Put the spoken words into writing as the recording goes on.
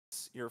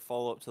your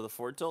follow-up to the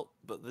forward tilt,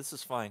 but this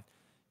is fine.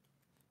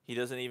 He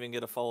doesn't even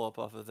get a follow-up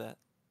off of that.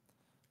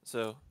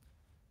 So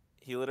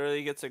he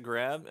literally gets a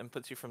grab and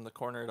puts you from the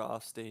corner to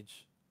off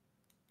stage.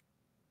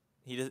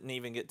 He didn't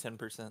even get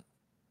 10%.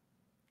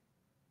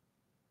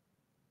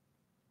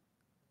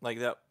 Like,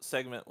 that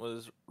segment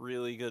was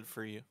really good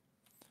for you.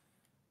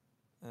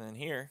 And then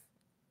here,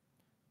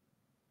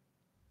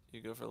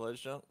 you go for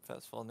ledge jump,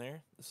 fast fall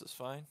nair. This is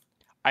fine.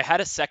 I had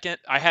a second.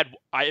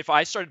 If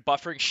I started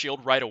buffering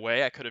shield right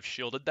away, I could have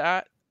shielded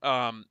that.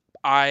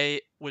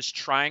 I was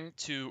trying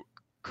to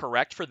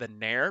correct for the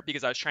nair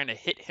because I was trying to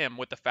hit him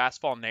with the fast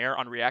fall nair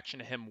on reaction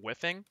to him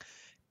whiffing,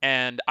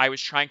 and I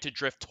was trying to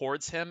drift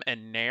towards him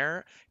and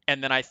nair.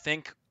 And then I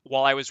think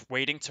while I was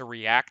waiting to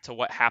react to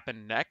what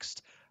happened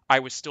next, I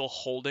was still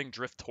holding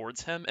drift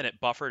towards him, and it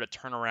buffered a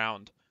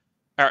turnaround.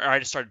 Or I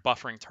just started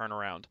buffering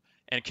turnaround,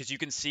 and because you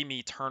can see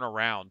me turn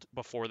around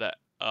before that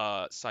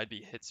side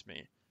B hits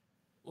me.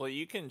 Well,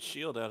 you can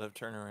shield out of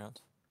turnaround.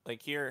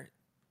 Like here,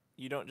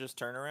 you don't just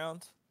turn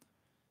around.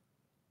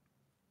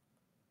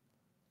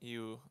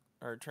 You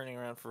are turning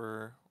around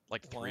for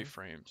Like 3 1,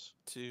 frames.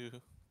 2,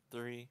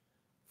 3,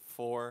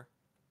 4,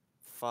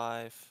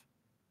 5.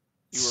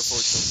 You were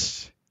forward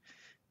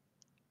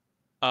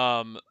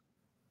tilting.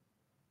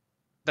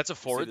 That's a You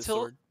see forward the tilt.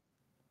 sword?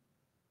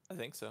 I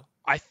think so.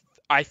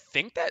 I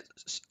think that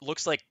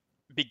looks like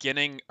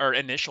beginning or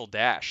initial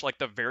dash, like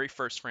the very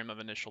first frame of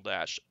initial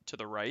dash to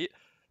the right.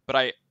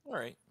 But All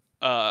right.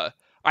 uh,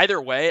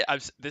 either way,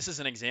 this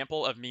is an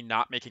example of me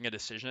not making a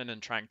decision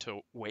and trying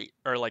to wait,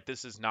 or like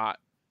this is not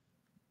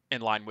in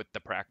line with the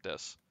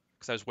practice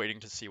because I was waiting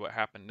to see what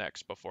happened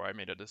next before I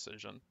made a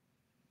decision.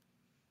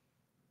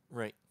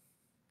 Right.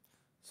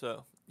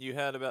 So you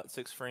had about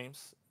 6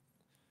 frames.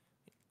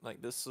 Like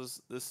this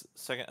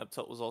second up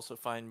tilt was also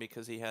fine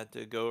because he had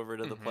to go over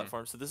to the Mm-hmm.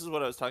 platform. So this is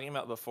what I was talking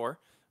about before,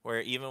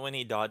 where even when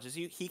he dodges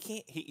you, he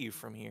can't hit you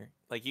from here.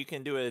 Like you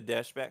can do a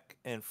dash back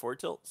and forward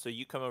tilt, so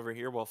you come over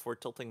here while forward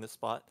tilting the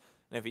spot,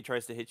 and if he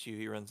tries to hit you,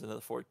 he runs into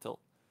the forward tilt.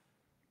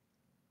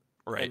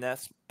 Right. And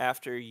that's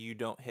after you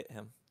don't hit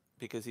him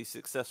because he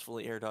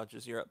successfully air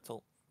dodges your up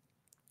tilt.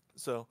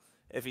 So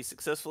if he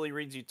successfully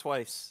reads you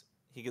twice,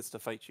 he gets to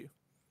fight you.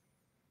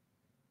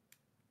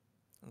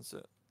 And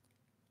so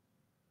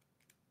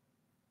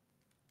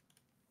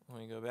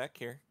when we go back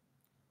here,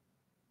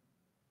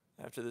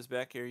 after this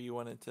back air, you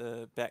wanted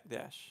to back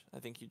dash. I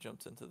think you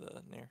jumped into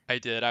the nair. I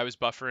did. I was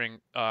buffering.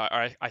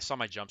 I saw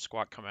my jump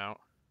squat come out.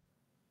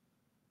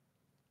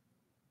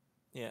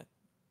 Yeah.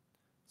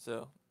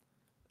 So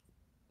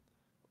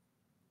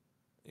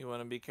you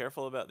want to be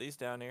careful about these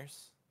down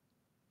airs.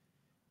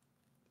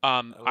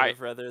 I would I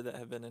have rather that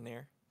have been a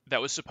nair.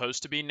 that was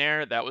supposed to be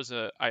nair. That was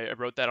I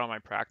wrote that on my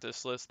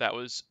practice list. That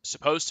was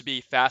supposed to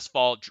be fast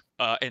fall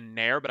in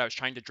nair, but I was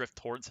trying to drift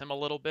towards him a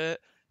little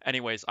bit.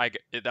 Anyways,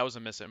 that was a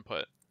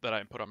misinput that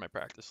I put on my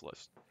practice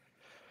list.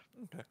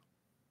 Okay.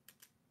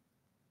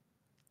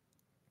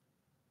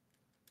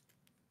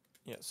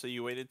 Yeah, so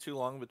you waited too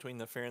long between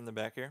the fair and the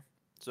back air.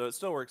 So it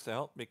still works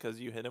out because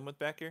you hit him with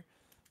back air.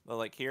 But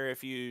like here,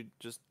 if you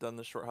just done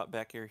the short hop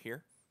back air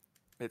here,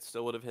 it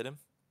still would have hit him.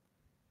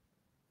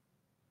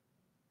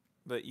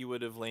 But you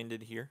would have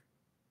landed here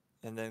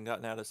and then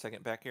gotten out a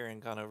second back air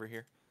and gone over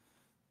here.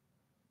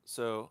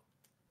 So,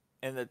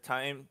 and the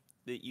time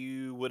that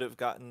you would have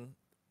gotten,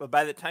 but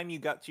by the time you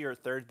got to your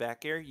third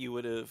back air, you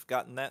would have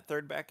gotten that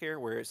third back air,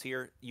 whereas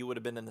here, you would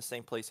have been in the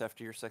same place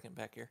after your second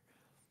back air.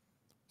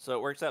 So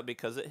it works out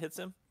because it hits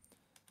him,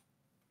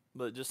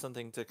 but just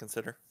something to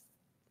consider.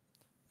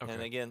 Okay.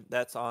 And again,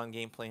 that's on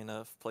game plan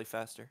of play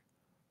faster.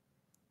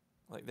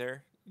 Like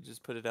there, you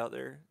just put it out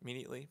there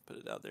immediately, put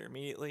it out there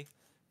immediately.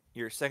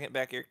 Your second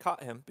back air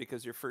caught him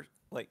because your first,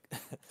 like,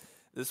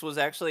 this was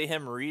actually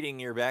him reading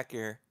your back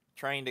air,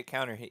 trying to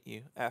counter hit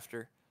you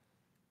after.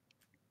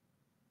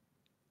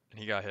 And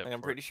he got hit Like, I'm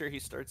for it. pretty sure he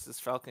starts this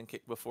Falcon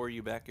kick before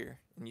you back air,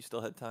 and you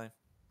still had time.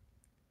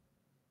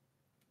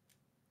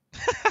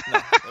 No,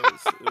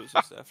 it was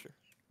just after.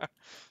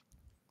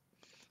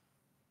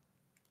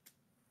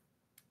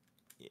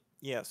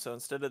 Yeah, so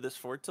instead of this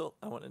forward tilt,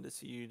 I wanted to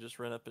see you just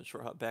run up and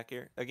short hop back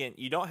air. Again,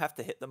 you don't have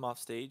to hit them off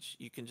stage.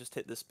 You can just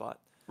hit this spot.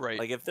 Right.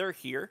 Like if they're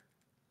here,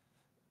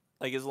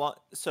 like as long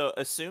so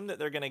assume that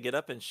they're gonna get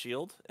up and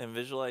shield and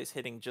visualize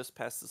hitting just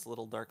past this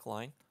little dark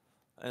line.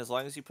 And as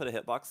long as you put a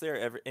hitbox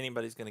there,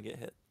 anybody's gonna get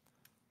hit.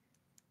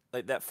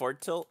 Like that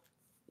forward tilt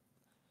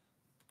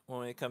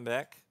when we come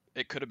back.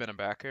 It could have been a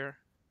back air.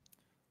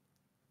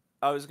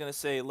 I was gonna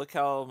say, look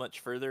how much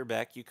further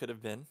back you could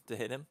have been to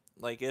hit him.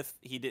 Like if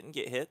he didn't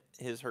get hit,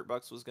 his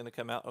hurtbox was gonna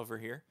come out over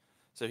here,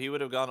 so he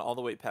would have gone all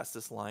the way past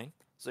this line.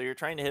 So you're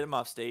trying to hit him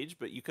off stage,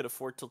 but you could have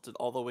forward tilted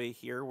all the way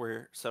here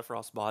where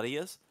Sephiroth's body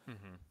is,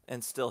 Mm-hmm.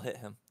 and still hit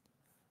him,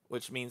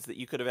 which means that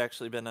you could have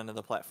actually been under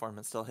the platform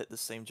and still hit the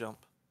same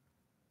jump.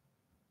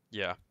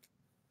 Yeah.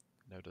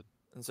 Noted.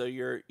 And so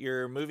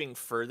you're moving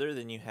further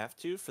than you have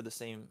to for the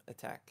same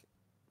attack,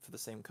 for the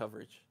same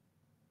coverage.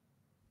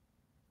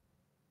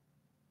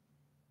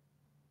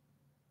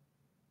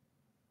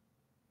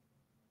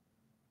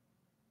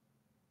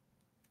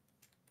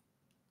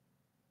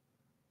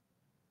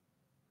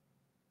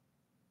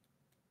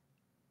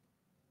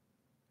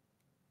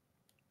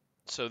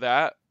 So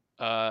that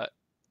uh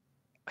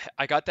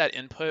I got that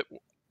input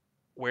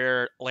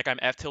where like I'm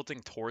F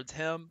tilting towards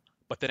him,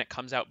 but then it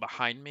comes out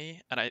behind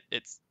me, and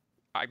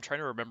I'm trying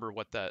to remember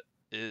what that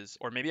is,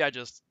 or maybe I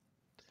just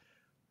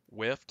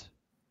whiffed.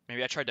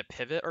 Maybe I tried to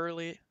pivot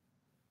early.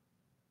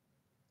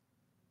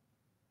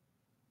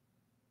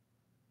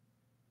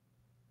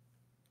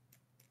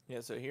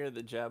 Yeah, so here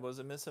the jab was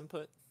a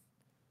misinput,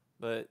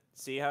 but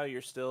see how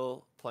you're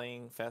still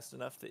playing fast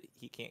enough that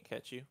he can't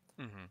catch you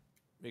Hmm.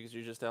 because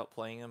you're just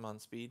outplaying him on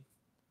speed.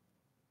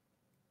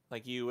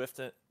 Like you whiffed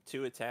it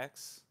 2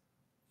 attacks,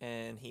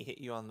 and he hit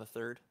you on the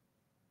third.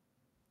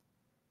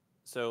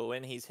 So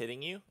when he's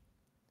hitting you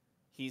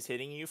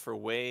for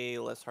way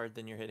less hard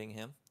than you're hitting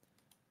him.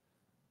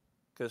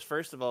 Because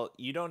first of all,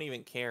 you don't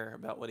even care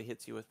about what he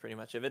hits you with pretty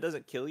much. If it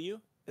doesn't kill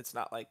you, it's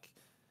not like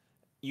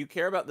you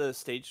care about the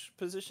stage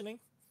positioning,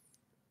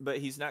 but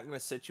he's not going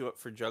to set you up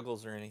for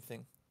juggles or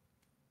anything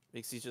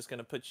because he's just going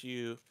to put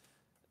you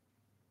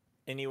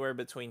anywhere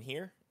between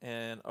here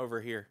and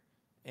over here.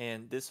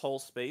 And this whole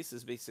space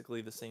is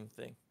basically the same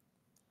thing.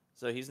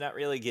 So he's not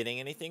really getting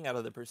anything out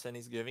of the percent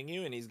he's giving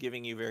you, and he's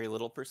giving you very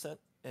little percent,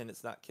 and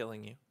it's not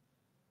killing you.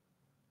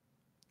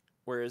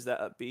 Whereas that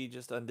up B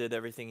just undid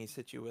everything he's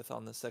hit you with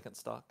on the second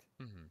stock.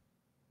 Hmm.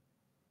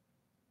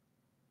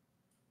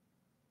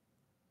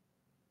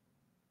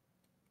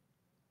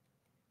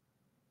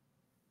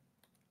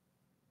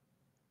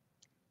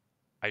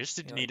 I just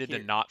Like needed to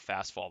here, not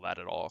fast fall that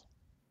at all.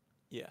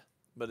 yeah.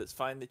 But it's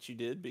fine that you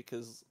did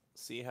because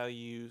see how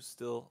you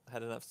still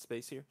had enough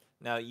space here?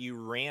 Now you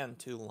ran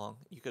too long.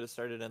 You could have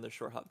started another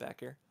short hop back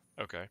here.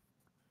 Okay.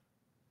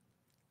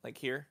 Like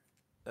here,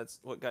 that's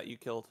what got you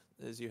killed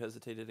is you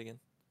hesitated again.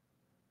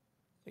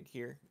 Like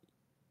here,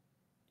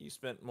 you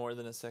spent more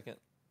than a second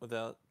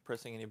without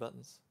pressing any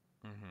buttons.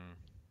 Hmm.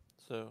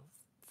 So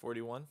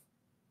 41.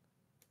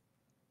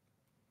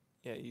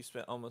 Yeah, you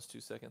spent almost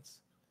 2 seconds.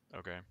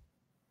 Okay.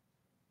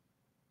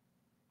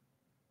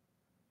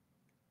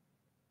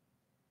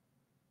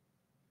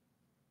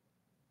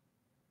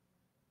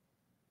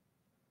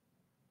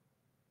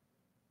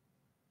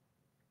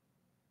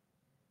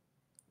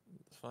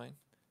 It's fine.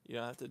 You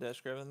don't have to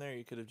dash grab in there.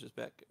 You could have just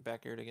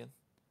back aired again.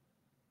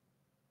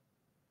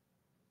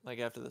 Like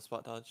after the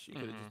spot dodge, you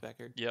could have Hmm. just back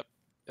aired. Yep.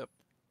 Yep.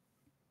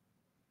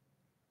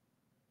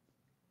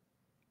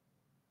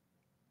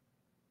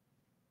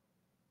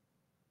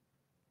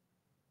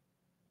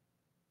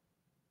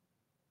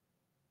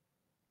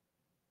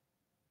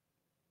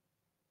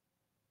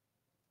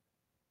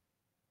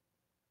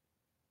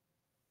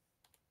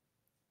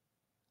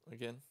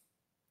 Again.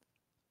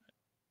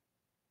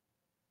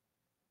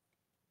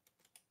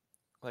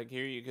 Like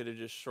here, you could have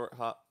just short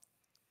hop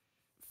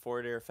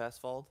forward air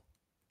fast falled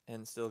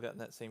and still gotten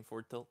that same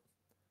forward tilt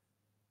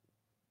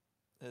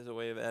as a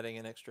way of adding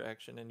an extra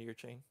action into your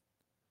chain.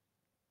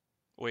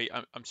 Wait,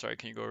 I'm sorry.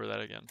 Can you go over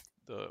that again?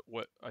 The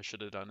what I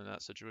should have done in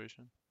that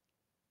situation?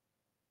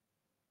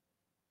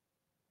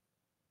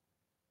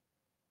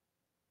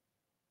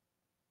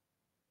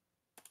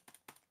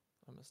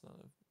 I must not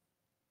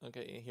have.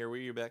 Okay, here where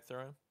you back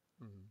throwing.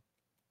 Hmm.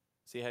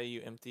 See how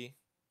you empty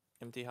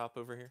hop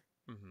over here?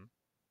 Hmm.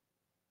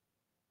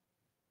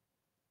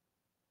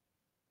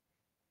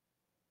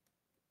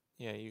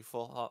 Yeah, you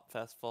full hop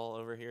fast fall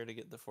over here to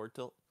get the forward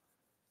tilt.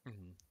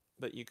 Hmm.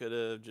 But you could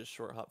have just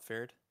short hop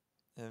fared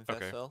and fast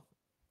Okay. fell,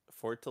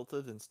 forward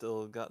tilted, and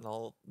still gotten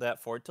all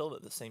that forward tilt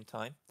at the same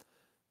time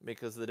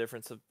because of the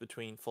difference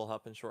between full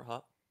hop and short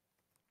hop.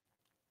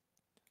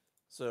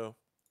 So,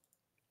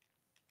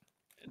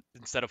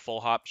 Instead of full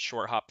hop,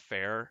 short hop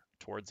fair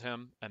towards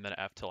him, and then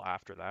F till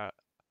after that.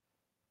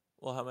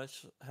 well, how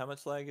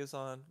much lag is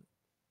on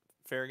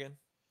fair again?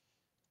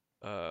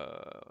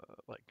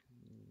 Like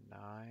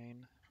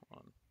 9.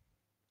 Hold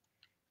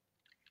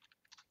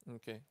on.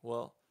 Okay,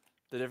 well,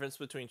 the difference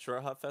between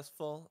short hop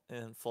festival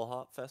and full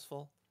hop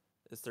festival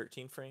is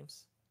 13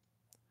 frames.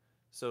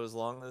 So as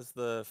long as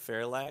the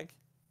fair lag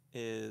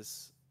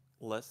is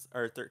less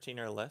or 13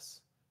 or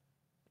less,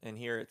 and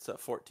here it's at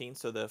 14,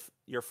 so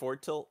your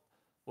forward tilt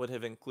would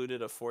have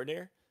included a forward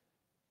air,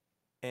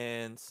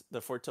 and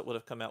the forward tilt would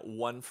have come out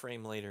 1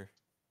 frame later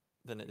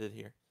than it did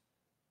here.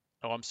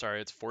 Oh, I'm sorry.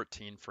 It's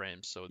 14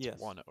 frames, so it's Yes.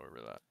 one over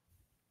that.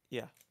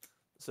 Yeah.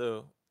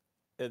 So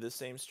at the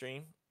same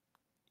stream,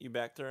 you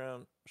back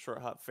throw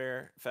short hop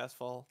fair, fast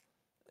fall,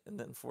 and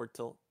then forward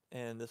tilt.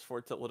 And this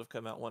forward tilt would have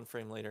come out 1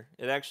 frame later.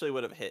 It actually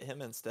would have hit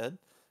him instead,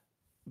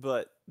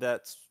 but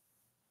that's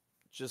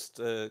just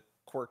a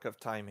quirk of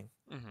timing.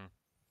 Hmm.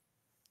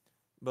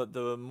 But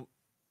the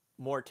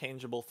more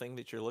tangible thing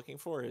that you're looking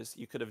for is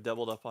you could have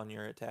doubled up on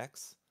your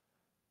attacks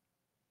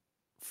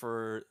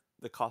for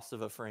the cost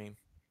of a frame,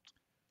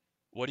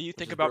 What do you which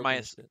think is about broken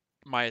as shit.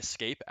 my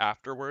escape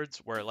afterwards,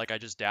 where like I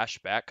just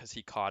dashed back because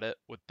he caught it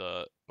with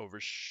the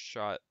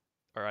overshot,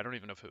 or I don't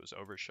even know if it was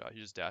overshot. He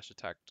just dash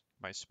attacked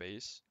my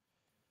space.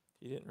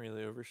 He didn't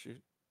really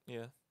overshoot.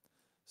 Yeah.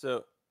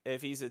 So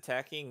if he's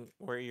attacking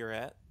where you're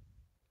at,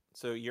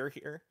 so you're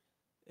here.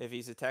 If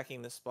he's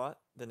attacking this spot,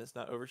 then it's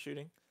not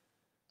overshooting.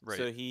 Right.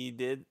 So he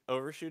did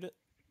overshoot it.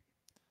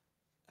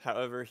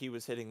 However, he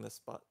was hitting this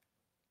spot.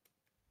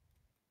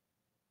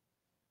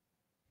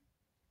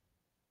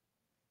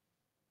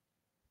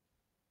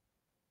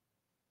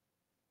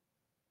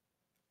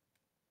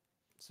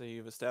 So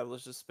you've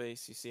established a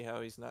space. You see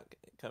how he's not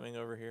coming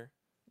over here.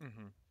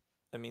 Mm-hmm.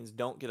 That means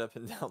don't get up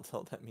and down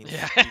tilt. That means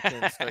Yeah. you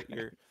can start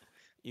your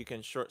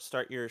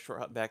start your short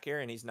hop back air,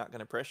 and he's not going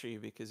to pressure you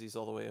because he's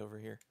all the way over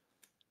here.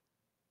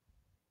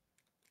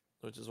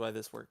 Which is why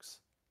this works.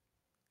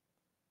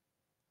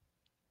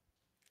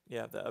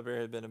 Yeah, if the up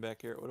air had been a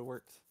back air, it would have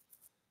worked.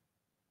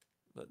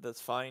 But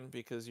that's fine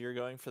because you're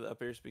going for the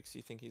up airs because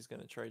you think he's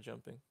going to try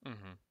jumping.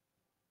 Mm-hmm.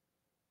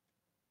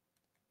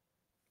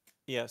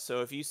 Yeah,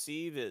 so if you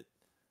see that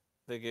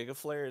the Giga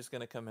Flare is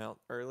going to come out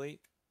early,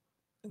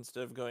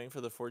 instead of going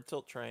for the forward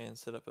tilt, try and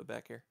set up a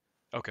back air.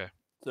 Okay.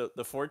 So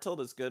the forward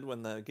tilt is good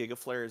when the Giga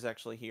Flare is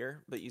actually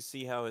here, but you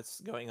see how it's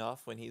going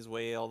off when he's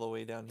way all the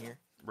way down here.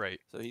 Right.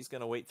 So he's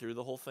going to wait through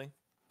the whole thing.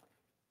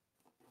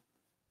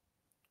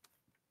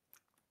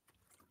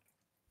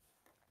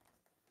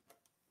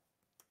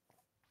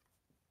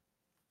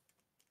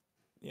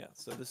 Yeah,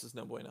 so this is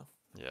no bueno.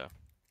 Yeah.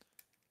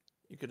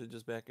 You could have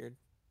just back aired.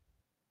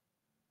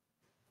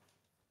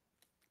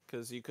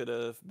 Because you could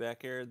have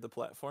back aired the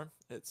platform.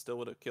 It still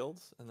would have killed,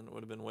 and then it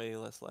would have been way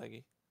less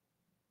laggy.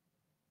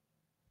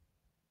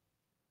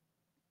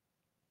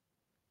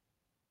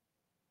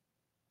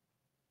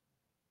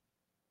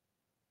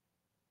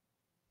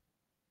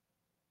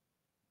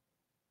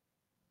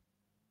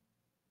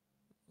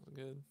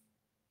 Good.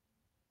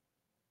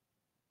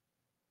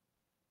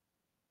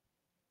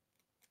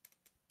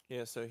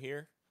 Yeah, so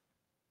here,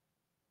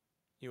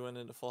 you went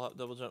into full hop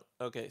double jump.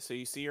 Okay, so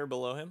you see you're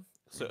below him.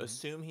 So Mm-hmm.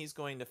 assume he's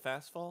going to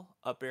fast fall,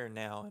 up air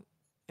now,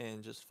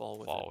 and just fall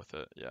with Fall it. with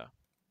it. Yeah.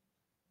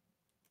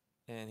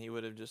 And he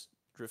would have just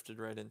drifted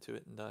right into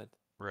it and died.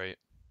 Right.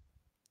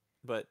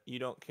 But you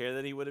don't care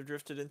that he would have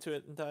drifted into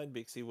it and died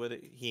because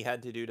he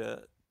had to do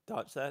to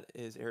dodge that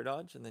is air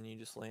dodge, and then you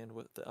just land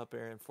with the up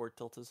air and forward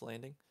tilt is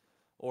landing.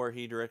 Or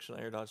he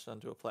directional air dodged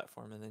onto a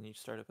platform, and then you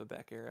start up a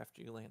back air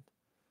after you land.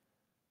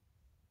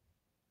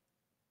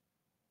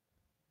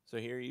 So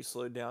here you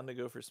slowed down to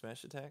go for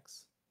smash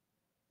attacks.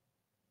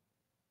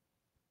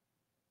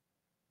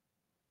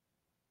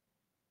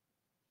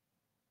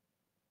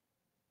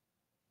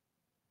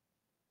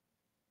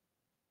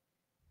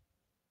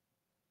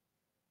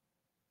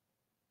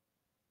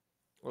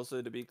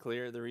 Also, to be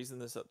clear, the reason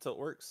this up tilt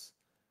works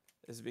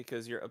is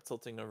because you're up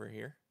tilting over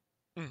here.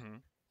 Mm-hmm.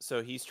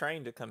 So he's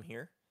trying to come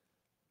here,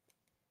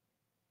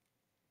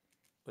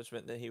 which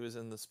meant that he was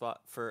in the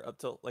spot for up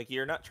tilt. Like,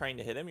 you're not trying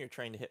to hit him, you're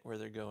trying to hit where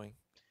they're going.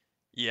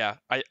 Yeah.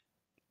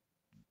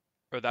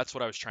 Or that's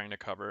what I was trying to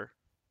cover.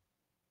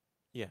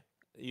 Yeah,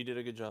 you did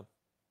a good job.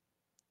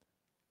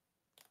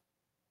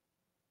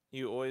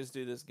 You always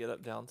do this get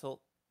up down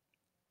tilt.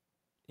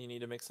 You need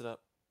to mix it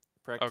up.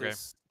 Okay.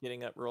 Practice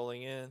getting up,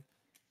 rolling in,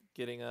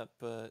 getting up,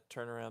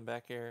 turn around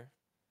back air.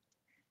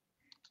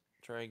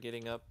 Try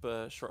getting up,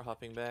 short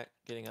hopping back,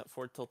 getting up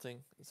forward tilting,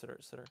 etc.,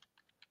 etc.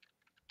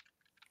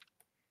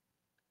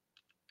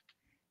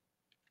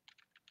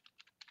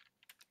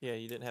 Yeah,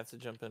 you didn't have to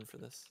jump in for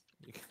this.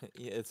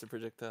 Yeah, it's a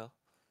projectile.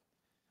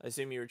 I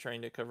assume you were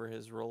trying to cover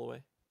his roll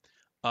away.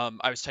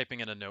 I was typing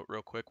in a note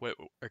real quick. Wait,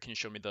 or can you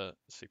show me the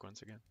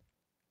sequence again?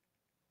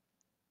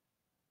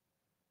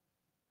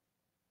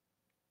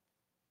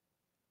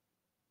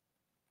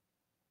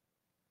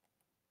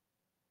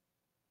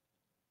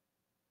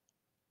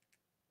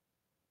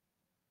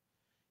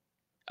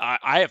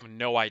 I have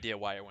no idea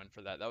why I went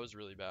for that. That was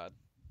really bad.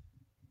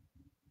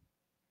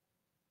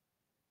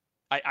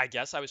 I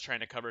guess I was trying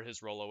to cover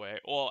his roll away.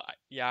 Well,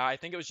 yeah, I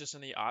think it was just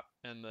in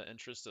the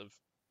interest of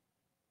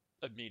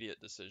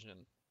immediate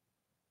decision.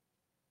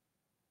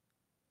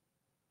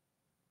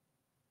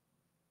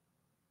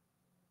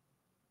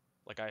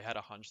 Like I had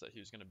a hunch that he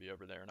was going to be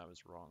over there, and I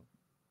was wrong.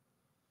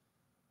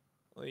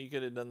 Well, you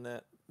could have done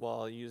that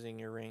while using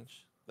your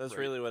range. That's Right.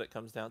 really what it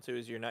comes down to,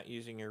 is you're not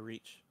using your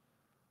reach.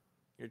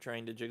 You're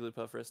trying to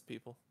Jigglypuff rest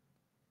people.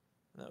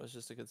 And that was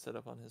just a good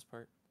setup on his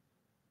part.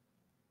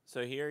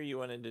 So here you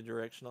wanted to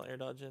directional air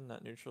dodge in,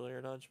 not neutral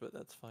air dodge, but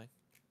that's fine.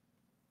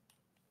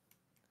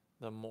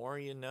 The more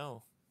you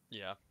know.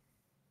 Yeah.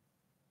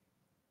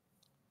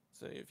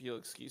 So if you'll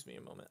excuse me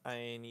a moment,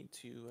 I need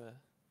to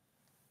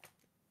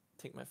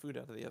take my food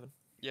out of the oven.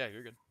 Yeah,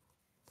 you're good.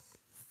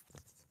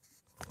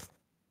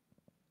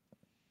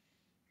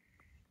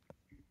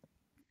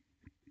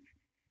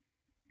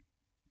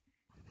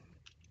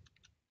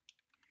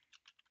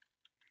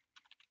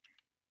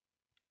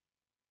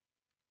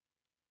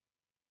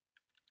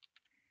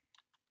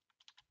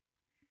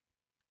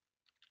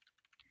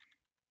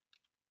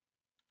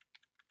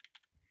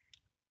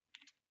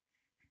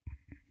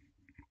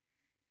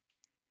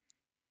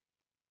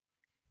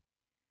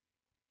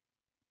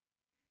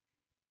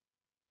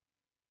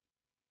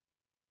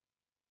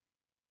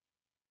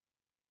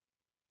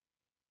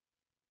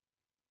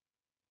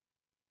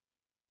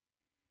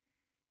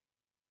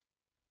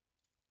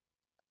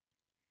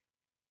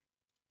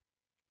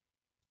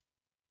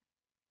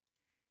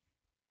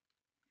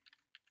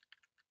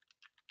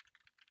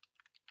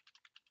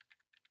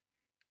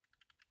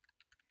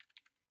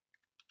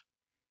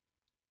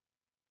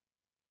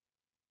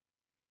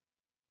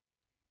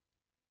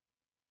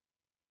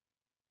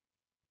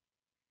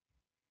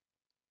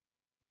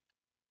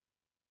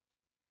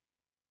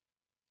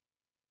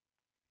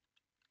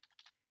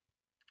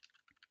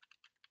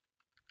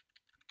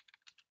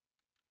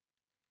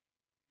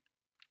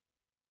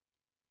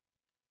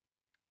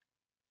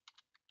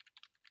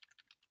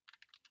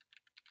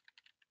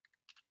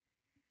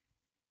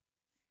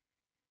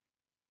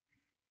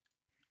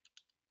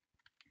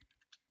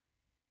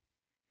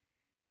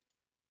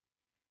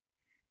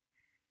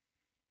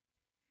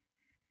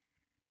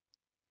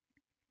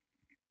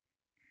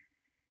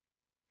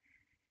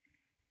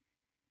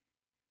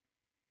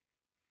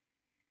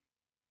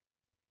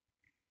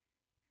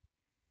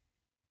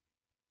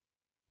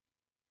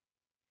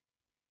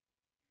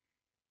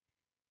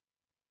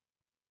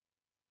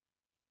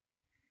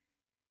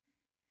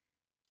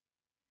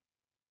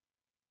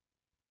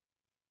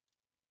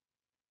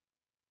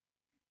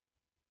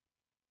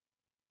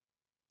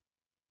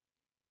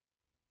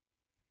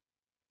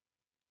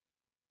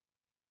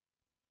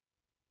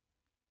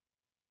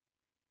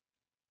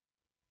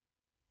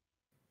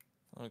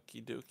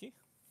 Okie dokie.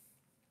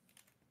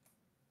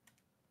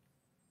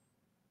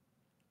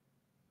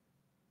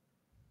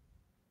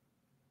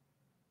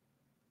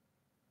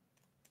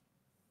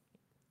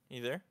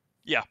 You there?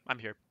 Yeah, I'm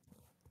here.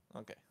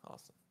 Okay,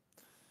 awesome.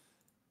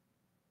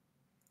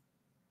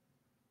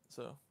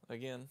 So,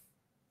 again,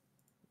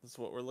 this is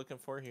what we're looking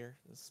for here,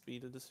 the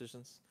speed of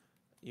decisions.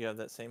 You have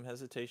that same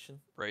hesitation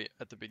Right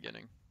at the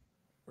beginning.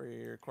 where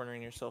you're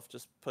cornering yourself.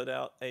 Just put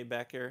out a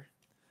back air.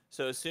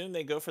 So assume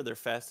they go for their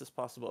fastest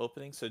possible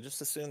opening. So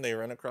just assume they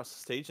run across the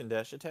stage and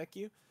dash attack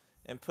you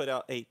and put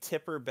out a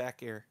tipper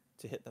back air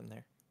to hit them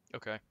there.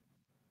 Okay.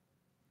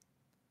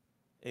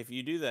 If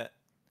you do that,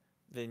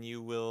 then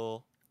you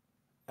will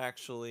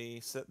actually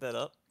set that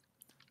up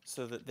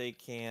so that they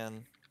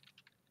can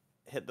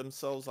hit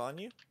themselves on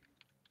you.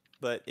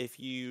 But if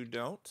you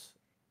don't,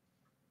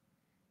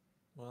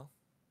 well,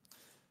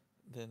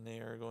 then they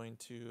are going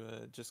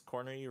to just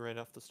corner you right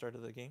off the start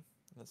of the game.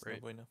 That's no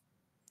Right. bueno.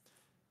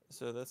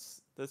 So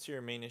that's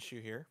your main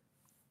issue here.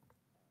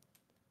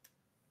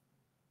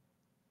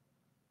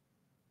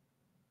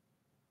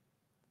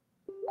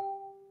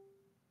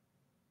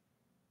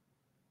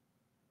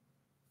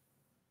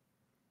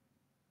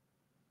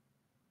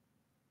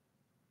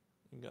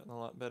 You've gotten a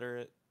lot better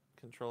at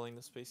controlling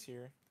the space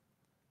here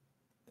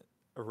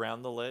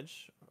around the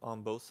ledge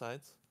on both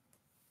sides.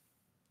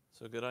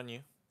 So good on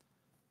you.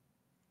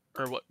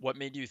 Or what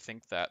made you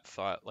think that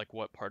thought? Like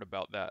what part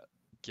about that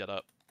get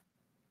up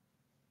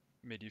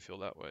made you feel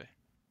that way?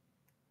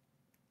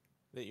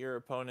 That your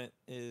opponent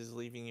is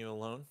leaving you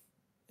alone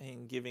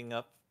and giving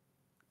up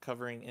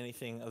covering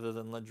anything other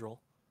than ledge roll.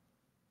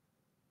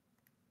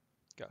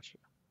 Gotcha.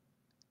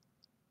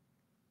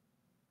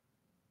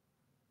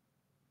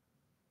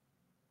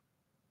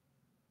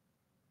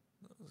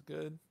 That was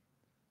good.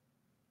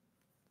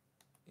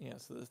 Yeah,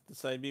 so the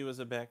side B was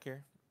a back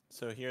air.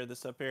 So here,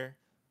 this up air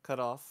cut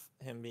off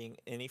him being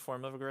any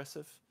form of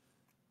aggressive.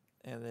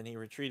 And then he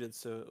retreated,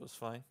 so it was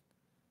fine.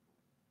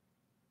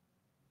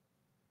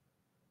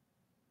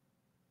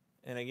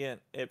 And again,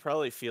 it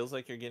probably feels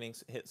like you're getting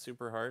hit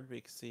super hard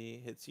because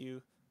he hits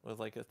you with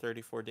like a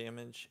 34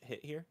 damage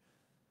hit here.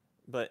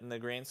 But in the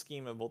grand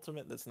scheme of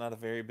Ultimate, that's not a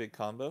very big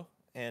combo.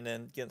 And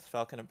then against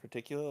Falcon in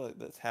particular, like,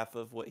 that's half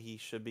of what he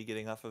should be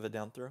getting off of a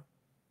down throw.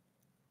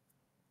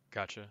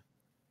 Gotcha.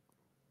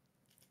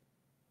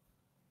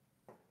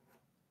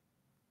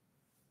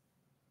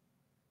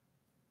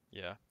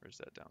 Yeah, where's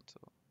that down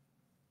tilt?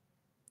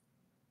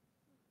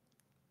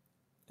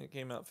 It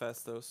came out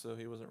fast though, so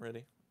he wasn't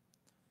ready.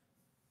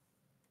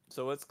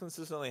 So what's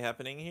consistently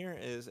happening here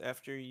is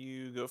after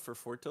you go for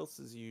 4 tilts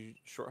is you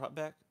short hop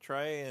back.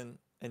 Try an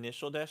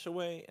initial dash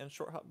away and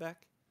short hop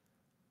back.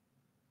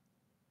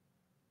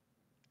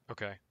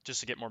 Okay,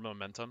 just to get more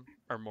momentum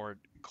or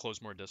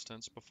close more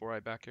distance before I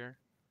back air.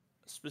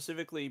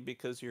 Specifically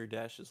because your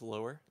dash is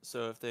lower.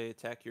 So if they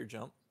attack your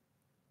jump,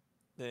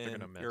 They're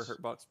gonna then your miss.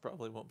 hurt box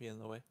probably won't be in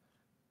the way.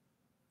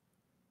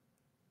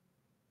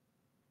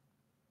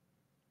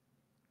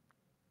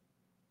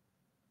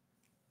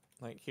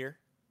 Like here.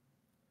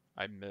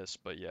 I miss,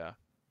 but yeah.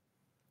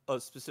 Oh,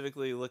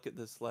 specifically look at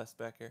this last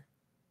back air.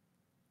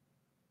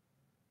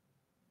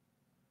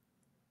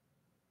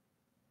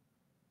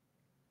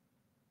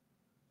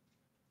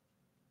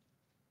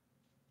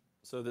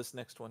 So this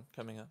next one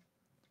coming up.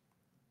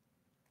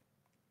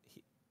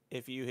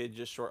 If you had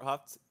just short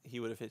hopped,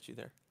 he would have hit you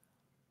there.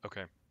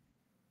 Okay.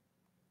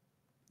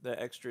 The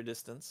extra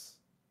distance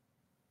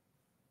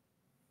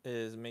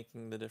is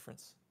making the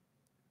difference.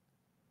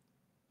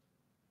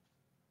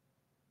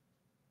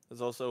 That's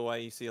also why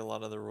you see a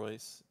lot of the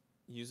Royce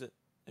use it.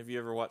 If you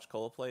ever watch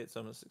Cola play, it's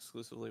almost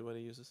exclusively what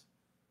he uses.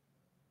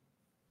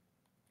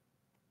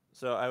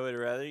 So I would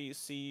rather you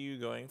see you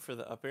going for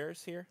the up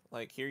airs here.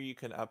 Like here you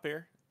can up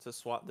air to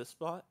swat this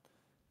spot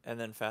and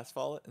then fast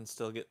fall it and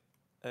still get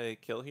a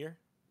kill here.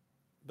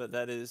 But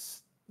that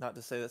is not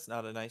to say that's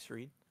not a nice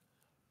read.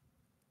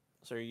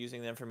 So you're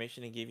using the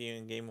information he gave you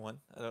in game 1.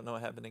 I don't know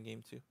what happened in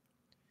game 2.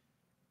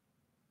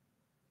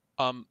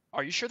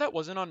 Are you sure that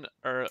wasn't on,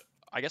 or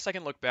I guess I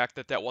can look back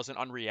that wasn't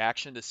on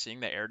reaction to seeing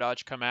the air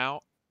dodge come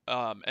out,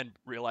 and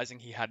realizing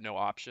he had no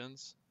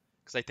options?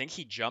 Because I think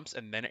he jumps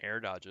and then air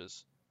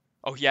dodges.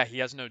 Oh yeah, he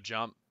has no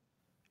jump,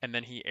 and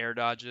then he air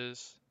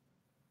dodges.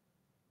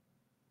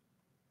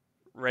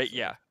 Right, So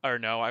yeah. Or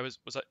no, was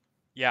I,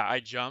 yeah,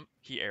 I jump,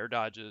 he air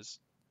dodges.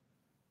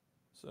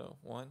 So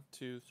 1,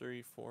 2,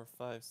 3, 4,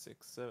 5,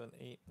 6, 7,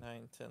 8,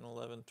 9, 10,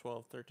 11,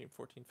 12, 13,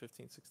 14,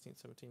 15, 16,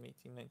 17,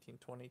 18, 19,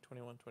 20,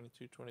 21,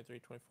 22, 23,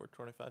 24,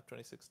 25,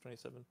 26,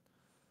 27.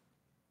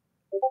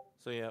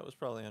 So yeah, it was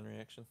probably on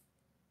reaction.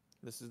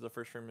 This is the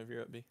first frame of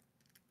your up B.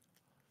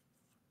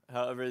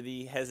 However,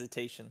 the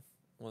hesitation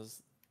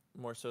was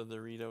more so the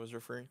read I was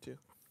referring to.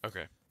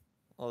 Okay.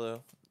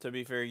 Although, to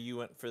be fair, you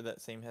went for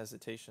that same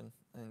hesitation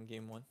in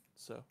game 1,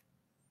 so.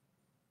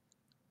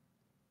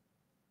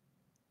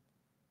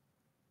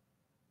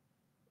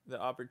 The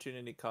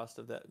opportunity cost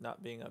of that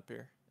not being up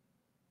here.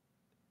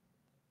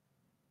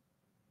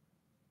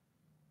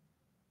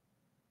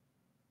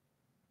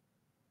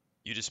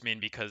 You just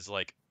mean because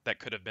like that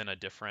could have been a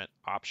different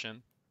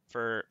option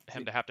for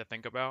him See, to have to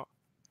think about?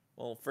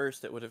 well,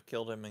 first it would have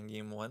killed him in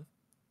game one,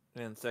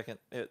 and second,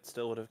 it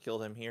still would have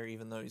killed him here,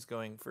 even though he's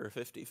going for a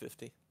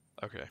 50-50.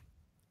 Okay.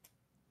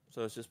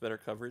 So it's just better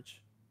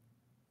coverage.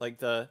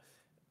 Like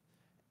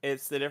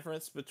it's the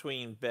difference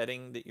between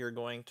betting that you're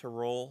going to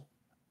roll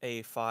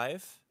a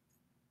 5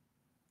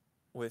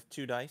 with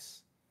 2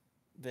 dice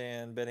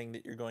than betting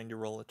that you're going to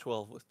roll a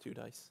 12 with 2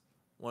 dice.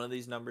 One of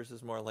these numbers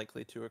is more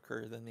likely to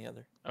occur than the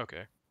other.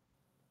 Okay.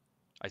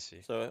 I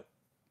see. So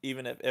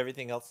even if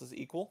everything else is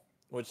equal,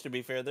 which to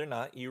be fair, they're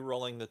not, you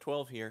rolling the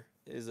 12 here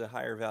is a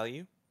higher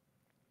value.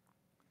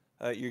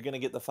 You're going to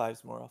get the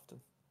 5s more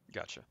often.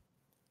 Gotcha.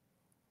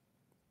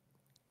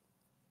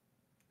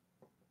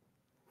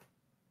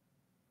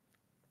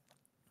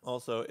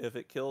 Also, if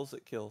it kills,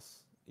 it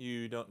kills.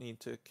 You don't need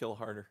to kill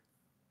harder.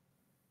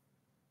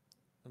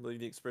 I believe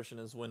the expression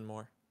is win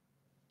more.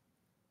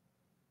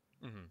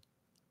 Mm-hmm.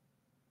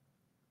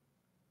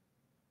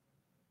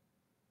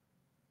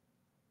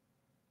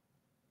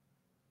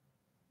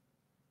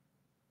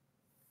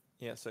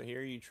 Yeah, so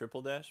here you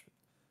triple dash.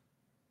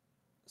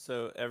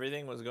 So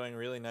everything was going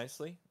really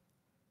nicely.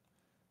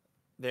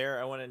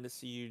 There, I wanted to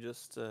see you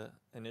just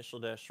initial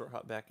dash short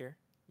hop back air.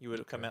 You would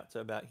have come Okay. out to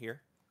about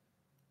here.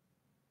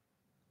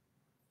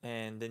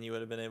 And then you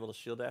would have been able to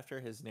shield after.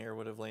 His nair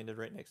would have landed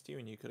right next to you,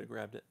 and you could have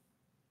grabbed it.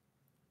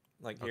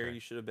 Like here, Okay. you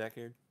should have back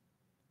aired.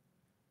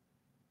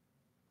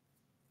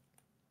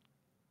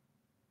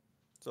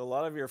 So a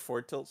lot of your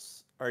forward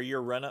tilts, or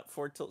your run up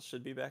forward tilts,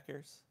 should be back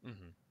airs.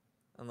 Mm-hmm.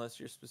 Unless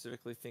you're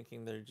specifically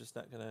thinking they're just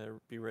not going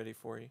to be ready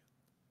for you.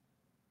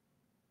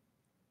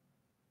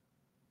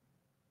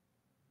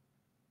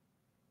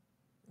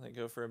 Like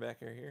go for a back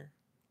air here.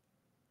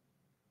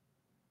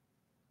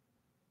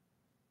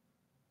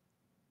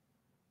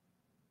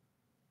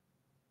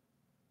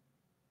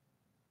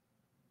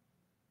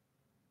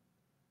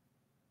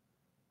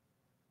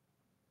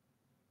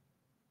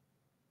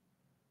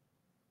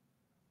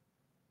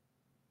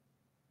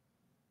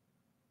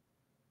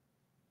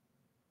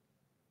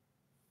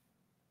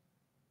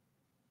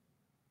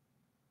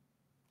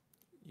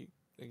 You,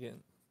 again,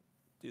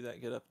 do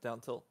that get up, down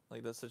tilt.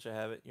 Like that's such a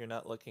habit. You're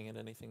not looking at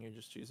anything, you're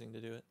just choosing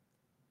to do it.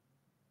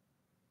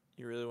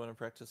 You really want to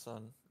practice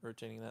on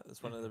rotating that.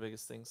 That's one of Mm-hmm. the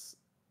biggest things.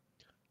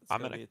 It's I'm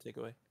got to gonna be a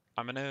takeaway.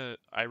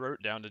 I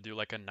wrote down to do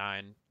like a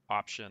 9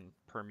 option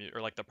permute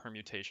or like the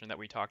permutation that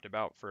we talked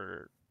about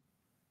for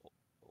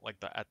like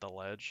the at the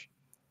ledge.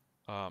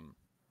 Um,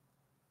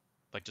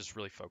 like just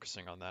really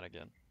focusing on that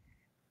again.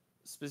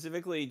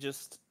 Specifically,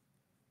 just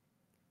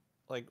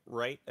like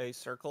write a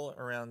circle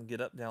around get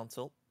up, down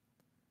tilt,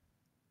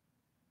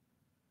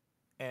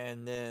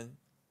 and then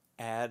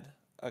add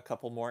a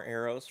couple more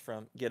arrows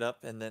from get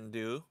up and then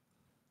do,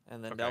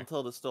 and then Okay. down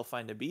tilt is still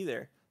fine to be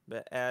there,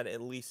 but add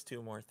at least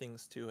 2 more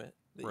things to it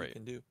that you Right.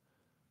 can do.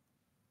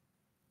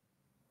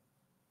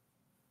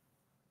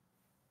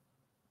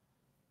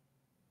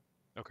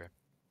 Okay.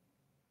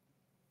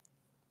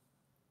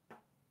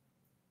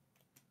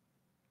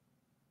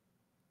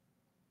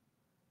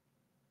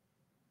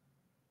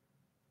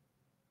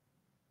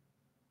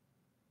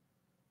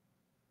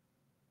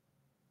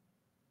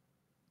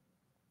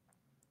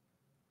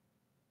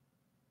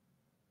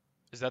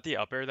 Is that the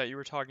up air that you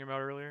were talking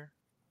about earlier?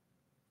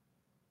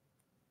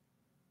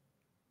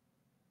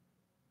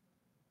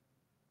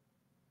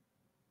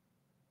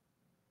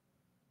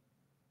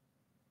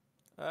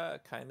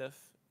 Kind of.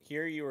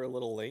 Here you were a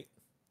little late.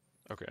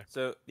 Okay.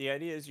 So the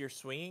idea is you're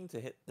swinging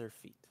to hit their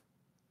feet.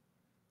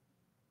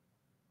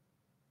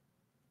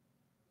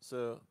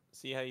 So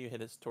see how you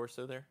hit his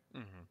torso there?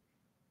 Mm-hmm.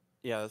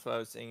 Yeah, that's what I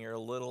was saying. You're a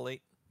little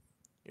late.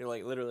 You're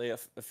like literally a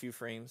few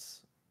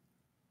frames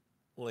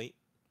late.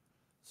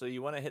 So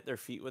you want to hit their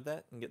feet with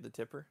that and get the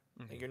tipper.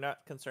 Mm-hmm. Like you're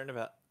not concerned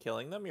about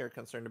killing them. You're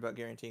concerned about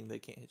guaranteeing they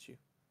can't hit you.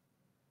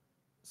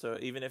 So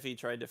even if he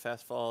tried to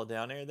fast fall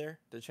down air there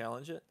to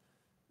challenge it,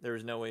 there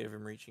was no way of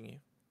him reaching you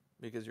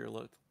because you're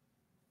low.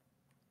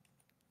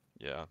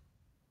 Yeah.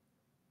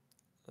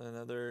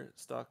 Another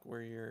stock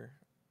where you're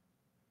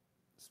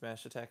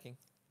smash attacking.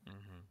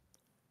 Mm-hmm.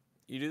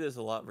 You do this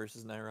a lot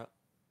versus nyroc.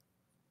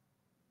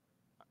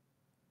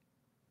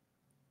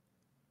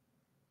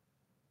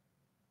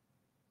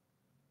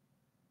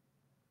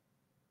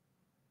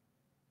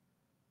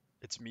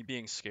 It's me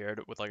being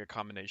scared with like a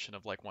combination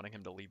of like wanting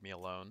him to leave me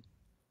alone.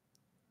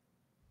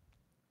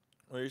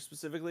 Well, you're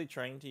specifically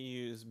trying to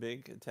use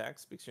big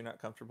attacks because you're not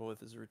comfortable with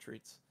his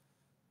retreats.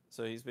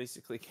 So he's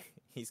basically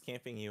he's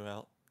camping you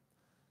out.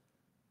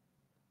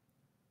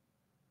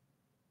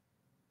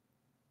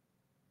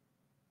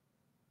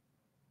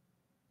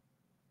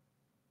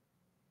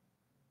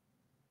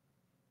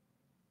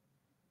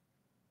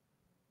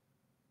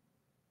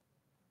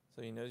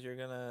 So he knows you're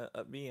gonna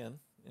up B in,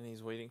 and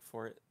he's waiting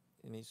for it,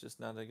 and he's just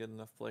not a good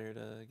enough player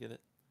to get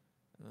it.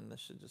 And then this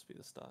should just be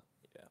the stock.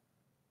 Yeah.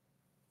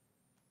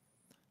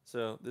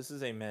 So this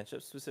is a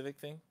matchup specific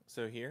thing.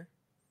 So here,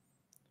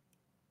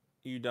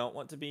 you don't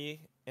want to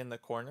be in the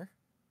corner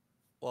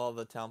while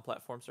the town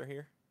platforms are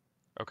here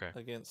Okay.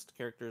 against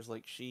characters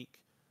like Sheik,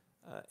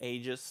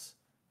 Aegis,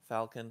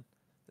 Falcon,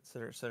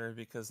 etc.,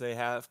 because they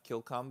have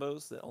kill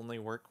combos that only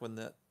work when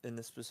the in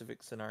this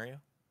specific scenario.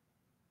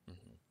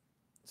 Hmm.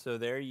 So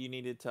there, you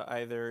needed to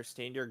either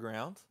stand your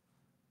ground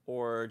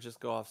or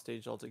just go off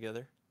stage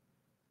altogether,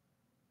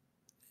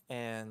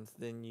 and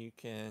then you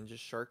can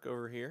just shark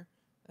over here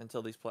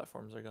until these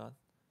platforms are gone.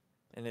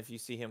 And if you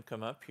see him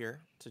come up here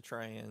to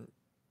try and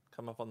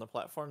come up on the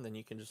platform, then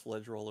you can just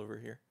ledge roll over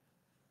here.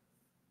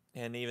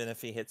 And even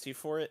if he hits you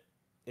for it,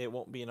 it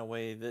won't be in a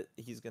way that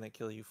he's going to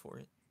kill you for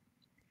it.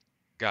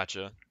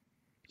 Gotcha.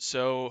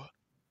 So,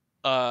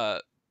 uh,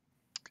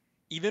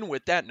 even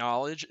with that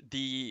knowledge,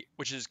 the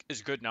which is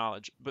good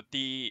knowledge, but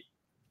the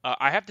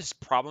I have this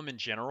problem in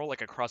general,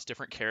 like across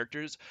different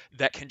characters,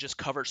 that can just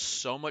cover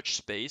so much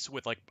space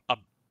with like a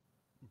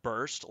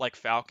burst, like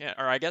Falcon,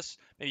 or I guess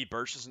maybe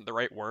burst isn't the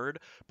right word,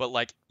 but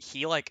like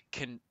he like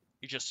can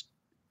he just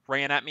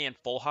ran at me in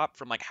full hop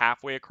from like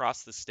halfway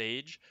across the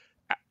stage,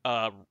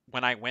 uh,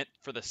 when I went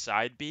for the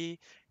side B,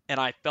 and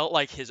I felt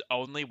like his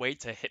only way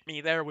to hit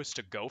me there was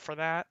to go for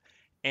that,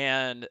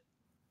 and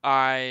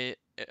I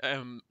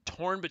am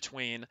torn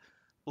between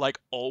like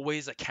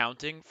always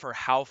accounting for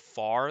how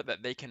far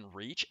that they can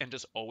reach and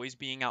just always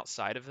being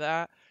outside of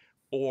that,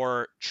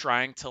 or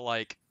trying to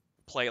like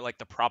play like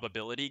the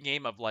probability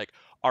game of like,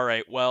 all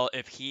right, well,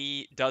 if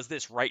he does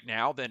this right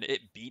now, then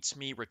it beats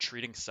me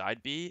retreating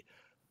side B,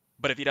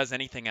 but if he does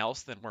anything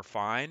else, then we're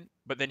fine.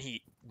 But then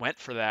he went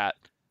for that,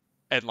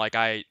 and like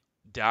I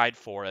died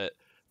for it.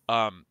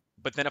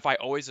 But then if I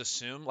always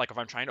assume, like if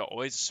I'm trying to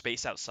always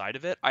space outside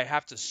of it, I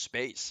have to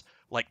space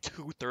like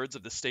 2/3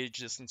 of the stage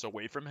distance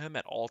away from him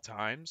at all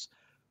times.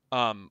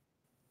 Um,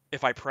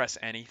 if I press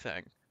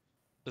anything,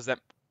 does that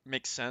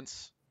make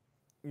sense?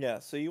 Yeah,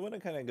 so you want to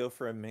kind of go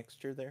for a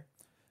mixture there.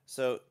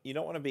 So you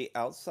don't want to be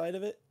outside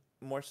of it,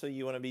 more so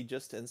you want to be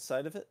just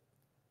inside of it.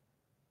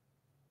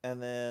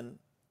 And then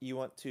you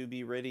want to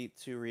be ready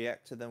to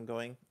react to them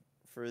going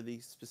for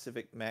the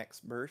specific max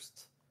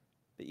bursts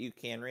that you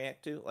can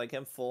react to. Like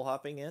him full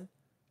hopping in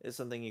is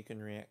something you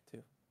can react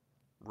to.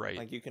 Right.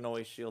 Like you can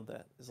always shield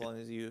that as long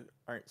as you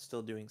aren't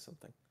still doing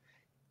something.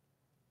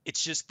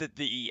 It's just that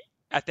the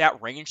at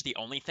that range, the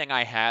only thing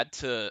I had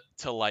to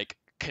like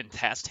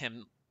contest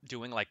him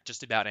doing like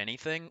just about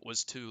anything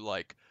was to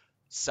like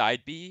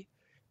side B.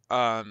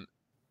 Um,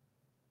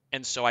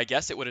 and so I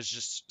guess it would have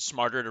just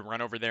smarter to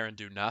run over there and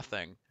do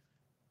nothing.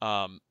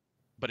 Um,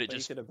 but it But you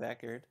just could have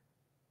back aired.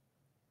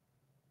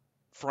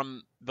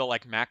 from the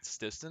like max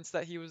distance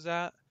that he was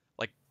at,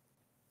 like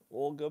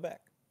We'll go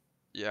back.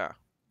 yeah,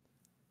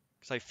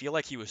 because I feel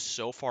like he was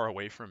so far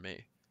away from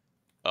me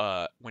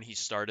when he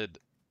started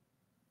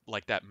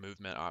like that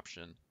movement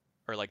option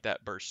or like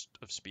that burst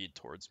of speed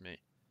towards me.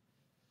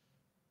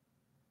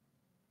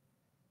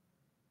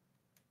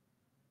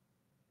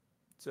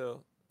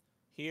 So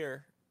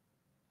here,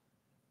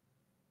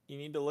 you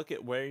need to look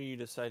at where you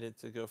decided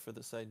to go for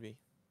the side B.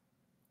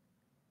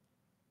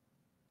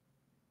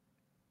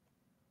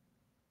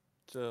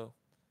 So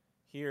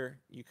here,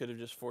 you could have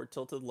just forward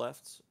tilted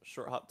left,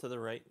 short hop to the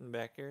right, and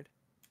back aired.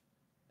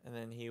 And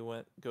then he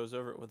goes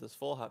over it with his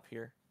full hop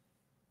here.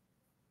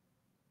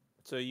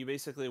 So you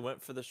basically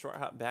went for the short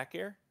hop back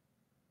air,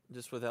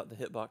 just without the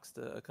hitbox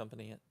to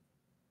accompany it.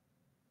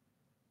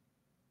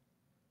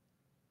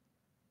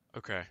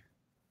 Okay.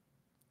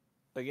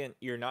 Again,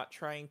 you're not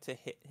trying to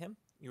hit him.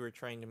 You were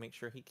trying to make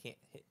sure he can't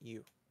hit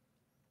you.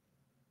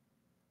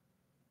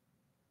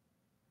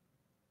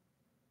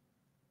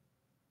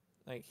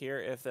 Like here,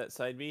 if that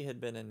side B had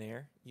been in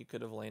air, you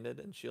could have landed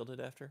and shielded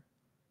after.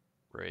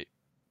 Right.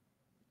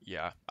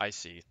 Yeah, I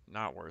see.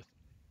 Not worth.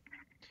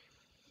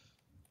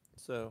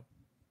 So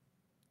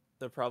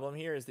the problem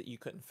here is that you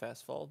couldn't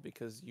fast fall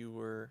because you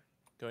were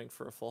going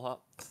for a full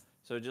hop.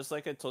 So just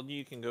like I told you,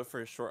 you can go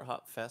for a short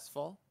hop fast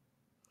fall,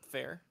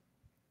 fair,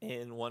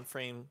 in one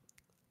frame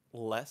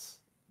less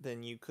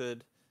than you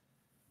could,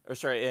 or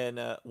sorry, in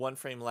one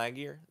frame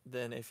laggier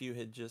than if you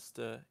had just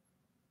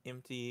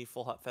empty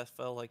full hop fast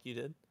fall like you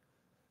did.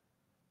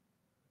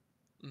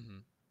 Hmm.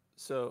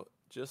 So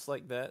just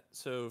like that.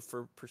 So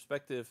for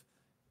perspective,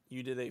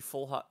 you did a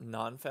full hop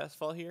non fast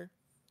fall here,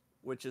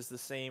 which is the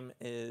same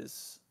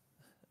as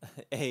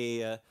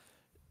a.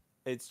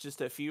 It's just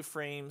a few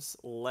frames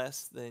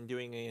less than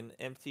doing an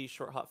empty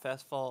short hop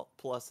fast fall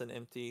plus an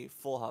empty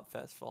full hop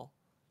fast fall.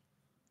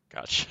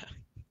 Gotcha.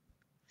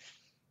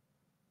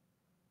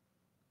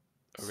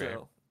 Okay.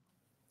 So,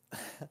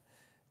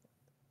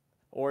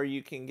 or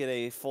you can get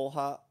a full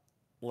hop,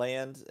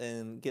 land,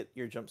 and get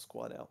your jump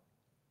squad out.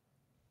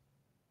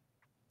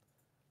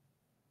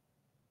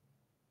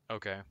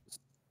 Okay.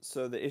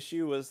 So the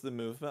issue was the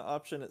movement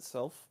option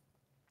itself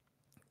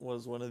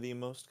was one of the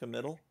most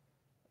committal,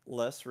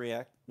 least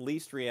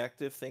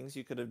reactive things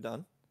you could have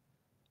done,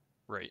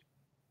 Right.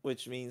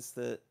 which means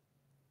that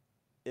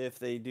if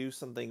they do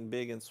something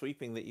big and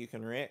sweeping that you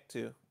can react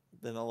to,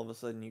 then all of a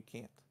sudden you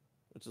can't,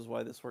 which is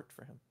why this worked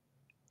for him.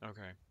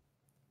 Okay.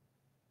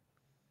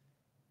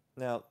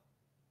 Now,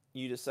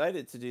 you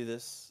decided to do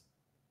this,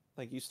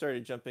 like you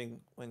started jumping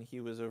when he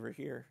was over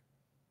here.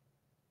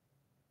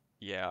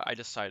 Yeah, I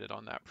decided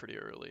on that pretty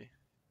early.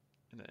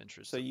 in the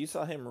interest So of you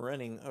saw him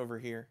running over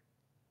here.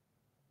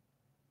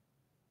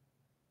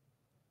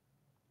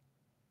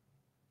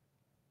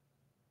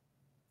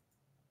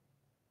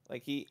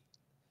 Like he,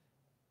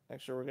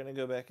 actually, we're gonna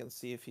go back and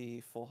see if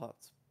he full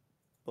hops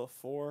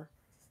before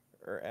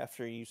or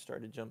after you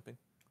started jumping.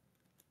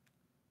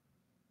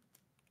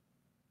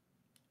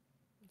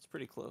 It's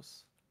pretty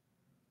close.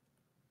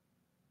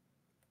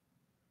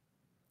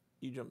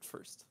 You jumped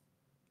first.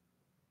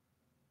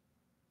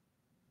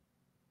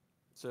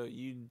 So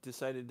you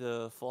decided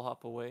to full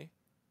hop away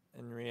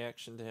in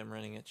reaction to him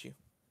running at you.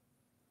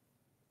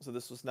 So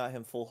this was not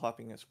him full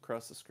hopping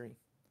across the screen.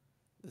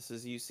 This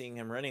is you seeing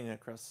him running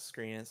across the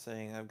screen and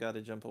saying, I've got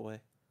to jump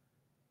away.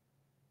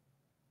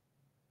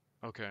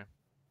 Okay.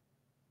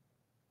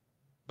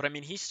 But I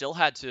mean, he still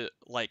had to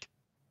like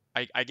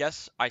I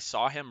guess I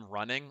saw him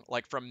running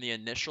like from the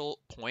initial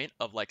point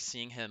of like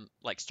seeing him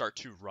like start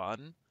to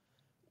run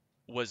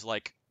was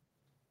like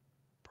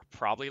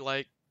probably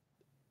like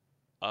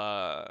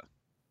uh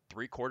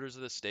 3/4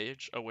 of the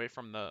stage away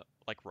from the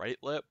like right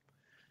lip.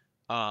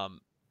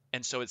 Um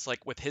and so it's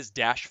like with his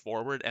dash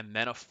forward and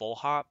then a full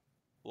hop,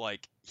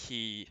 like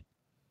he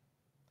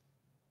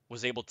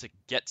was able to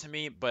get to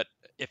me, but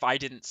if I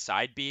didn't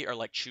side B or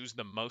like choose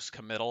the most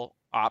committal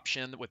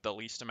option with the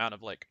least amount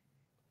of like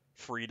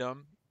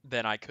freedom,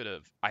 then I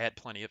had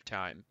plenty of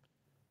time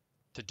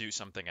to do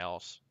something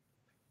else.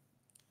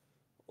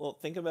 Well,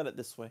 think about it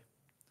this way.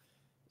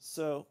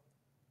 So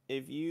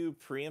if you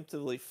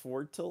preemptively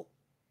forward tilt,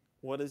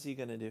 what is he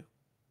going to do?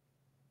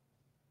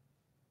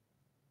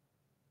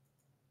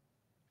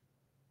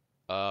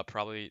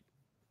 Probably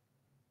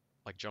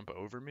like jump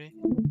over me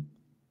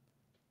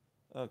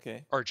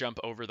Okay. or jump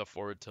over the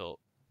forward tilt.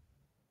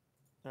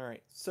 All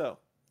right. So,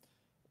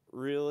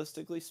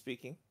 realistically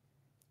speaking,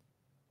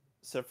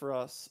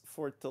 Sephiroth's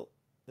forward tilt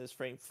is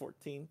frame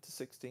 14 to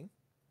 16.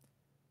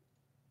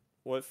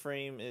 What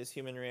frame is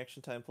human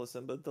reaction time plus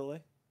input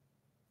delay?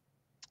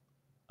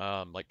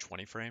 Like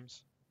 20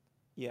 frames.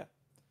 Yeah.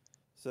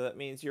 So that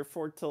means your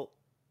forward tilt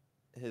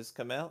has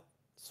come out,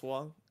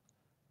 swung,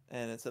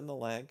 and it's in the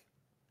lag,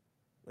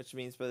 which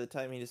means by the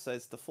time he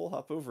decides to full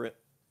hop over it,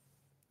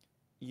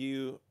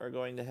 you are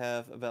going to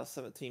have about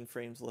 17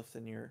 frames left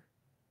in your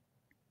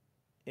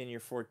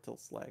forward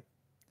tilt's lag.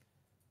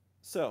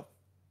 So,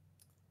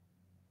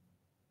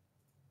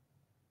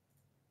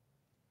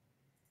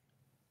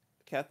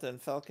 Captain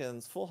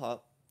Falcon's full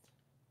hop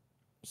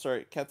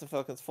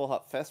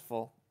fast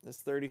fall is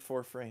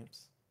 34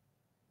 frames,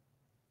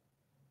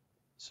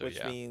 So which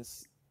yeah,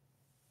 means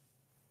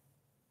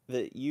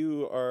that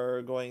you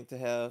are going to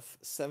have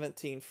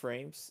 17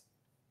 frames.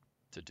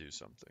 to do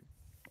something.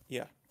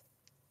 Yeah,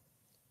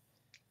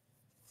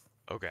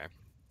 Okay.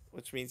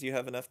 which means you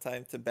have enough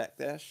time to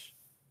backdash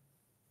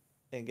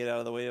and get out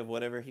of the way of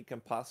whatever he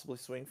can possibly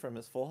swing from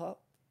his full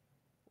hop,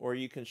 or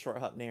you can short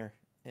hop nair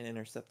and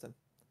intercept him,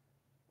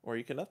 or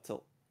you can up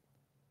tilt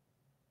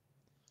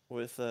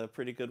with a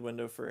pretty good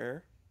window for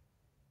error.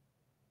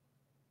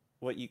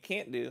 What you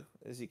can't do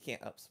is you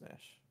can't up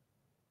smash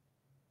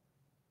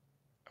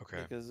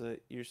Okay. because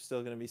you're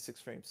still going to be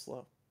 6 frames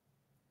slow,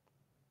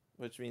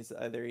 which means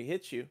that either he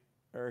hits you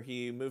or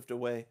he moved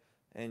away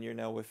and you're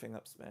now whiffing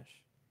up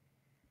smash.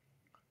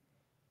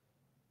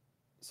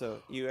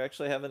 So you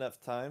actually have enough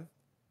time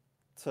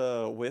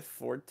to whiff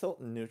forward tilt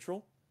and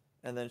neutral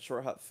and then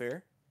short hop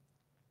fair.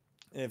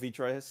 And if he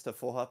tries to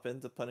full hop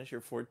in to punish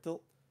your forward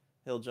tilt,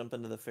 he'll jump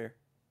into the fair.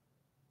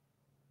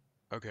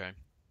 Okay.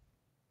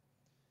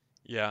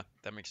 Yeah,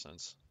 that makes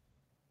sense.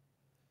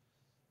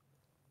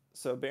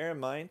 So bear in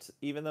mind,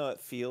 even though it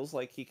feels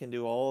like he can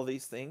do all of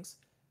these things,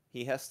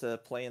 he has to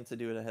plan to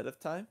do it ahead of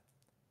time,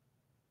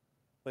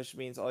 which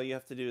means all you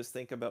have to do is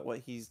think about what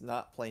he's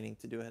not planning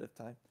to do ahead of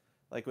time.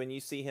 Like when you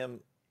see him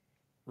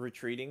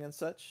retreating and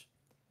such,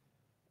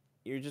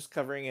 you're just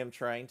covering him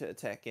trying to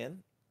attack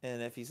in,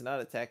 and if he's not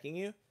attacking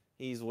you,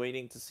 he's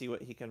waiting to see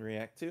what he can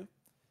react to.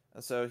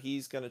 And so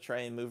he's going to try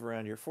and move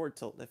around your forward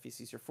tilt if he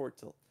sees your forward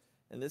tilt.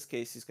 In this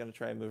case, he's going to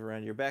try and move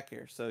around your back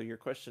air. So your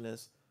question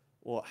is,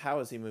 well, how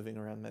is he moving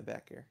around my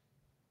back air?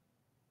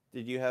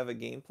 Did you have a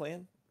game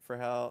plan for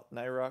how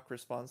nyroc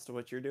responds to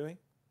what you're doing?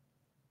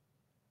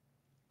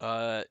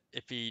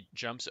 If he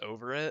jumps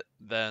over it,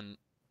 then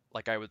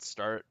like I would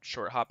start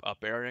short hop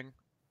up airing,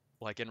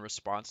 like in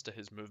response to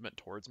his movement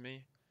towards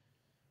me.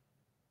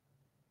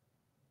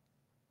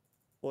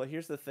 Well,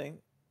 here's the thing.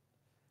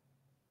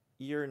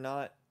 You're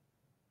not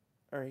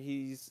or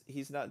he's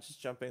not just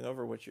jumping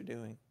over what you're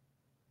doing.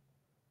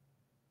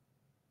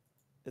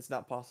 It's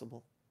not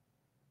possible.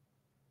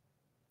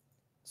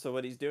 So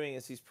what he's doing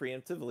is he's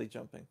preemptively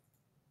jumping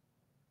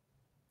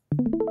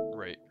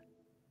Right.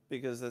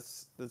 because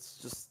that's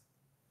just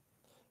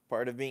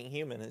part of being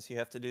human is you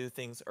have to do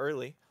things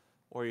early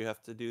or you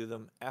have to do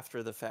them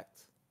after the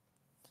fact.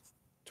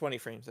 20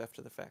 frames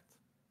after the fact.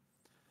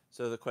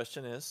 So the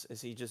question is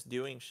he just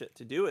doing shit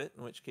to do it,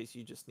 in which case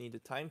you just need to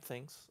time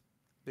things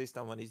based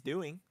on what he's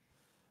doing,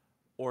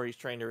 or he's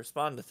trying to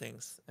respond to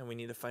things, and we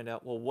need to find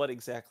out, well, what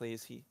exactly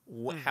is he,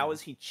 how Hmm.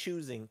 is he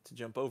choosing to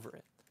jump over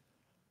it?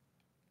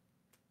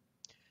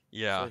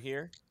 Yeah. So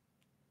here,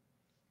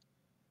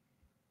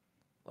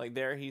 like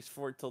there, he's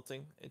forward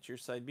tilting. It's your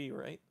side B,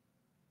 right?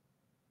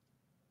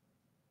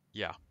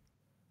 Yeah.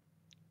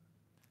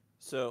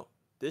 So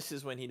this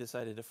is when he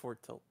decided to forward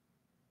tilt.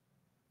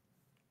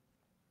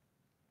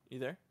 You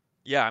there?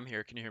 Yeah, I'm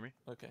here. Can you hear me?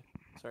 Okay.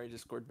 Sorry,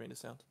 Discord made a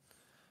sound.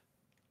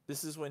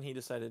 This is when he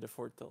decided to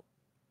forward tilt.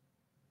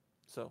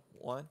 So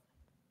 1,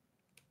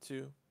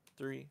 2,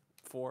 3,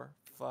 4,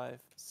 5,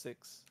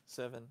 6,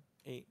 7,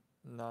 8,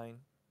 9,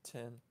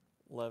 10,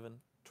 11,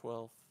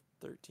 12,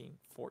 13,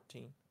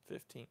 14,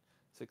 15,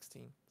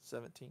 16,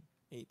 17,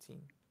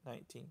 18,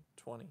 19,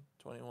 20,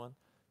 21,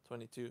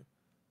 22,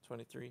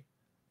 23,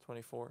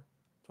 24,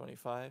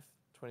 25,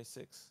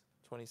 26,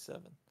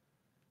 27,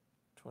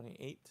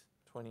 28,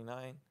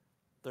 29,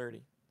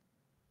 30.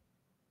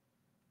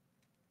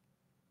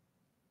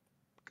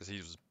 Because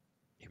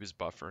he was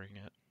buffering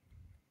it.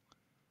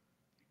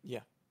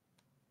 Yeah.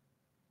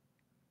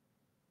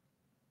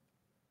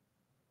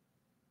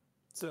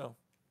 So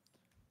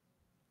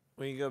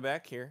when you go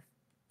back here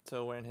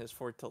to when his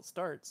forward tilt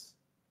starts,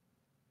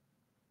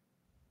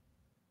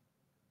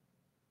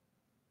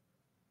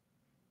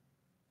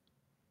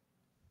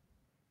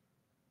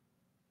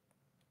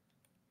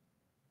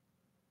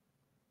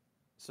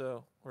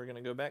 so we're going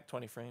to go back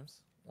 20 frames.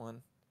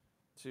 1,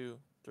 2,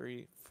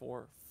 3,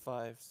 4,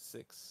 5,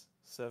 6,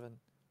 7,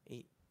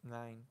 8,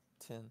 9,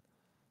 10,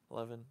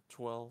 11,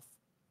 12,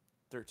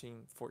 13,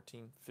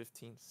 14,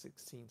 15,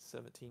 16,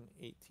 17,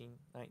 18,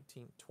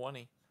 19,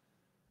 20.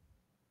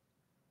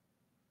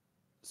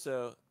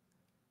 So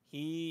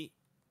he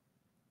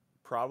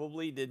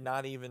probably did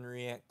not even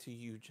react to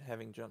you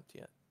having jumped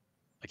yet.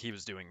 Like he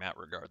was doing that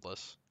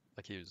regardless.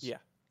 Like he was Yeah.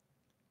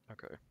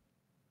 okay.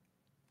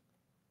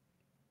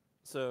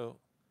 So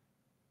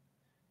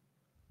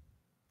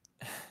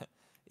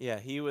yeah,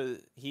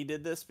 he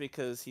did this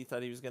because he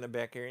thought he was going to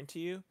back air into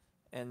you,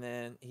 and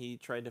then he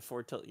tried to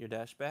forward tilt your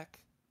dash back.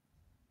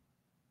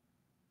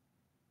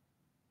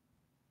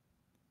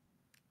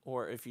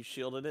 Or if you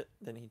shielded it,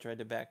 then he tried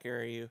to back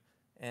air you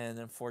and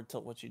then forward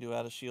tilt what you do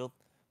out of shield.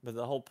 But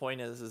the whole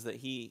point is that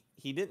he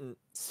didn't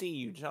see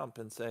you jump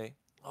and say,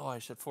 "Oh, I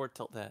should forward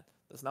tilt that."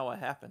 That's not what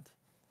happened.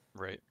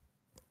 Right.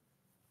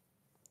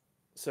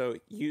 So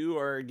you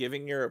are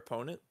giving your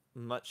opponent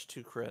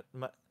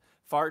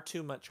far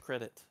too much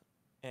credit,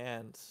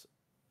 and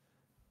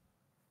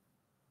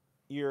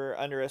you're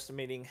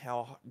underestimating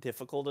how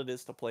difficult it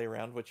is to play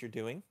around what you're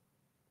doing,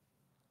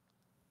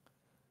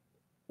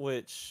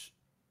 which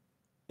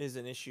is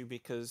an issue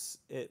because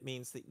it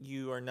means that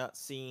you are not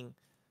seeing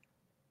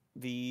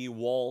the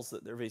walls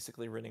that they're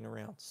basically running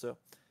around. So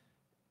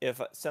if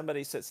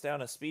somebody sets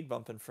down a speed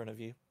bump in front of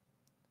you,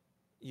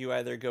 you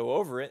either go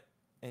over it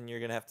and you're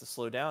going to have to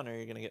slow down or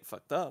you're going to get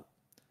fucked up,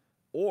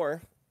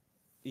 or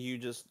you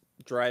just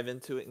drive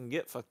into it and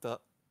get fucked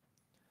up.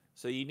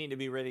 So you need to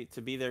be ready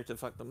to be there to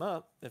fuck them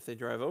up if they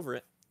drive over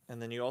it,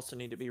 and then you also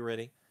need to be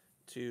ready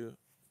to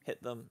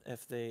hit them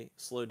if they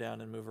slow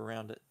down and move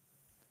around it.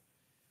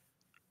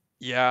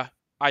 Yeah.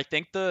 I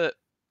think the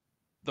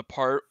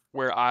part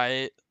where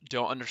I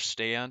don't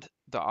understand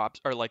the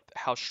ops or like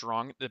how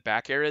strong the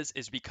back air is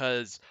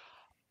because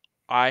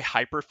I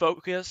hyper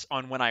focus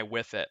on when I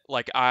whiff it.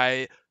 Like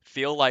I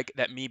feel like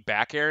that me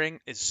back airing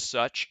is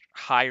such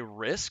high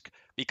risk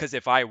because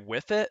if I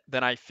whiff it,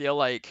 then I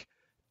feel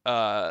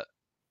uh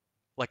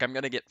like I'm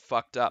gonna get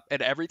fucked up.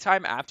 And every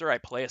time after I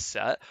play a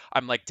set,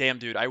 I'm like, damn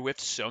dude, I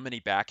whiffed so many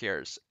back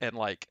airs. And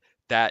like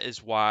that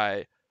is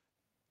why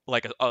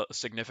like a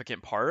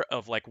significant part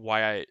of like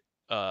why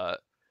I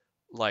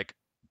like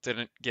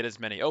didn't get as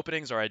many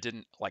openings or I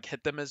didn't like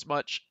hit them as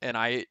much.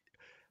 And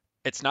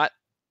it's not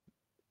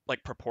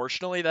like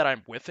proportionally that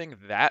I'm whiffing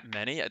that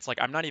many. It's like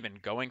I'm not even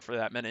going for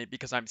that many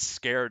because I'm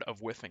scared of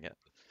whiffing it.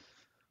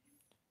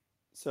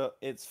 So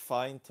it's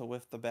fine to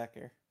whiff the back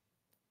air.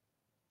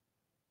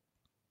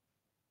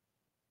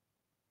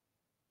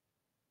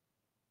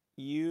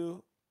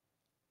 You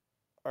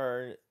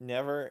are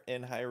never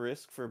in high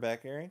risk for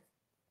back airing,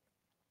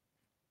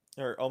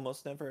 or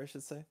almost never, I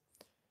should say.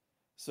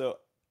 So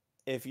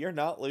if you're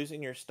not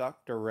losing your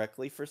stock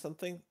directly for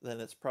something, then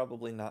it's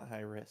probably not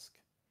high risk.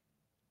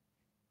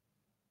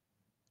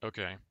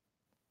 Okay.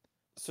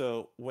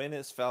 So when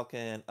is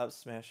Falcon up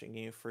smashing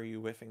you for you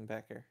whiffing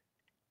back air?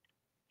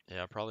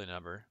 Yeah, probably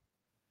never.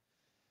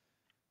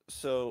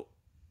 So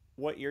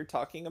what you're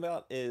talking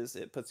about is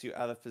it puts you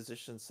out of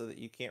position so that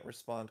you can't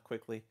respond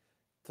quickly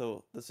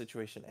to the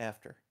situation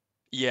after.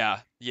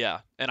 Yeah, yeah.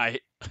 And I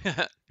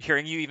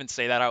hearing you even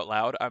say that out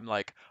loud, I'm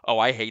like, "Oh,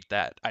 I hate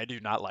that. I do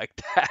not like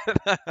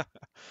that."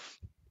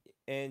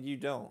 And you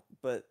don't,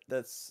 but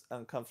that's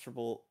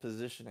uncomfortable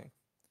positioning.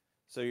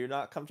 So you're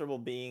not comfortable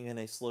being in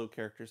a slow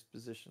character's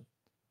position.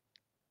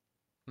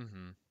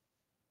 Mhm.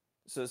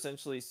 So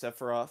essentially,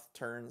 Sephiroth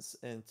turns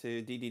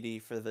into DDD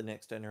for the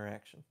next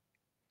interaction.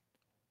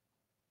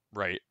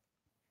 Right.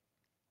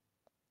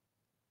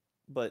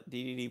 But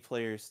DDD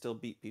players still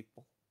beat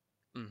people.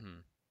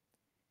 Mhm.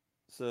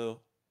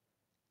 So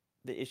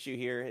the issue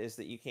here is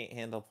that you can't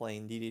handle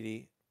playing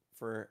DDD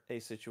for a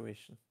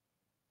situation.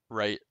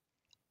 Right.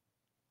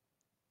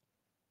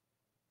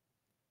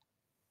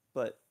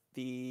 but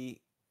the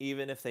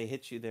even if they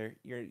hit you there,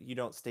 you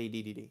don't stay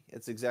DDD.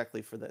 It's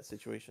exactly for that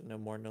situation, no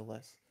more, no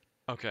less.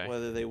 Okay.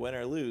 Whether they win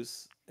or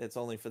lose, it's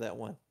only for that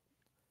one.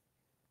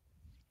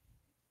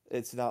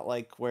 It's not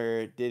like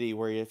where Diddy,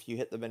 where if you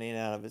hit the banana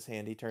out of his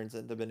hand, he turns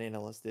into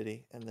bananaless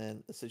Diddy, and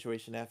then the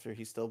situation after,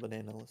 he's still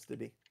bananaless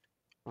Diddy.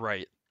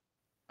 Right.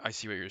 I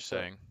see what you're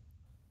So, saying.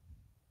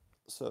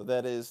 so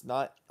that is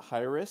not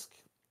high risk,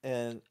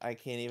 and I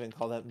can't even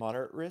call that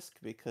moderate risk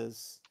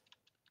because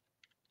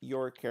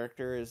your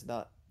character is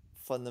not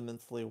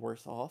fundamentally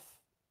worse off.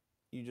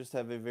 You just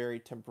have a very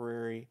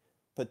temporary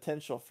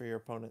potential for your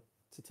opponent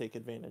to take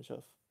advantage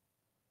of.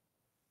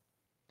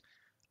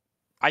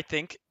 I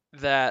think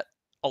that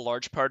a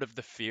large part of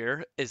the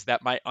fear is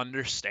that my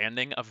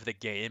understanding of the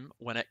game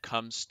when it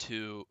comes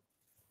to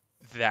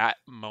that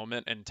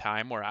moment in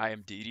time where I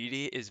am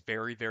DDD is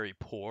very, very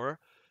poor.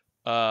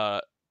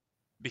 Uh,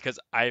 because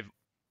I've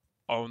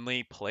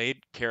only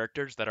played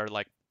characters that are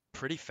like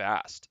pretty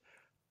fast.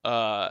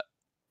 Uh,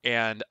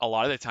 and a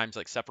lot of the times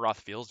like Sephiroth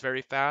feels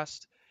very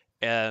fast,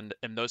 and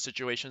in those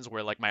situations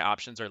where like my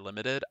options are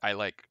limited, I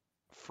like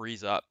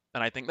freeze up.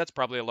 And I think that's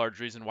probably a large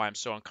reason why I'm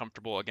so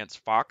uncomfortable against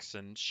Fox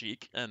and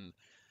Sheik and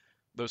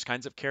those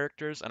kinds of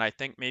characters. And I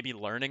think maybe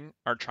learning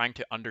or trying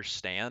to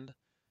understand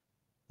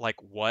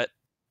like what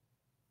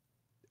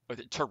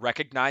to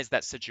recognize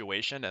that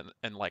situation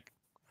and like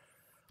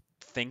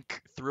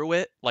think through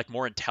it like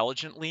more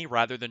intelligently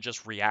rather than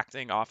just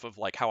reacting off of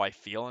like how I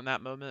feel in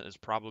that moment is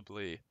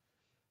probably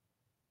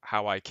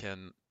how I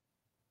can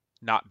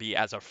not be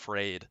as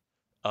afraid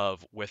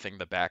of whiffing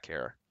the back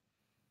air.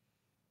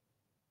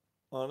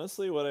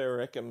 Honestly, what I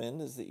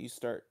recommend is that you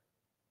start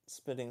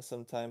spending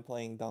some time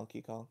playing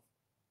Donkey Kong.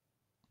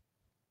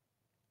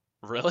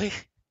 Really?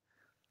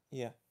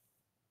 Yeah,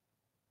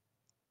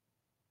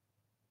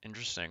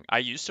 Interesting. I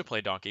used to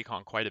play Donkey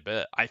Kong quite a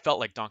bit. I felt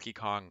like Donkey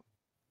Kong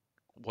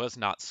was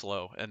not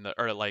slow and the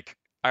or like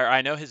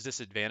I know his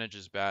disadvantage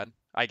is bad,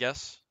 I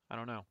guess. I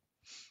don't know.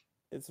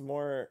 it's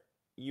more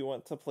you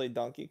want to play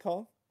Donkey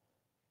Kong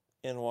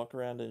and walk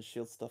around and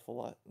shield stuff a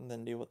lot and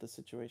then deal with the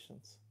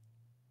situations.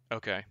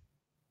 Okay.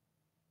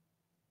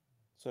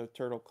 So,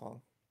 Turtle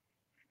Kong.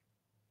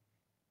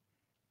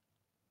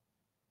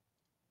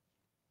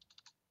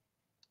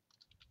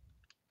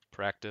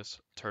 Practice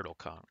Turtle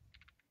Kong.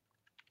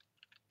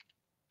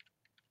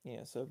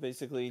 Yeah, so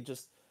basically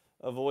just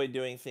avoid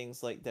doing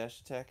things like dash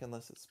attack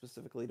unless it's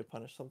specifically to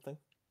punish something.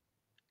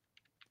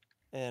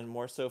 And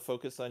more so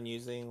focus on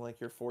using like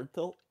your forward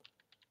tilt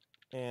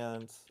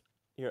and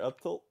your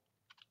up tilt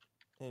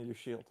and your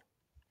shield.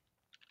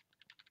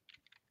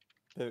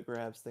 Pivot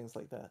grabs, things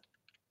like that.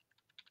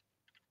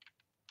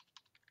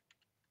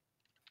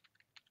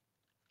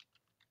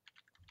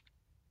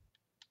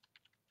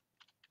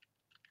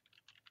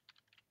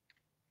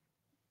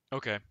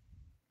 Okay.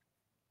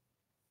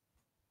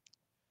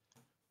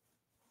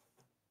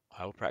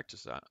 I will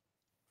practice that.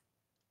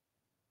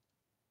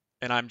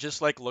 And I'm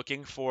just like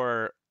looking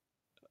for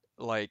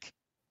like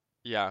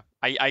yeah,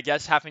 I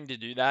guess having to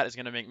do that is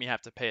gonna make me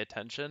have to pay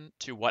attention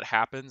to what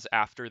happens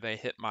after they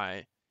hit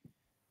my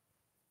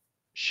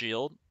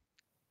shield.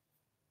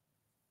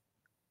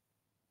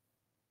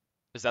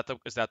 Is that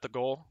the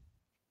goal?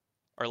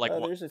 Or like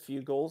what? There's a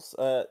few goals.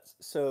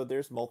 So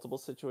there's multiple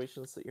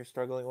situations that you're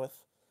struggling with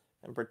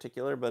in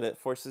particular, but it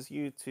forces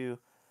you to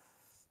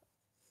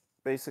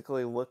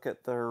basically look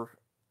at their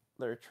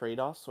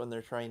trade-offs when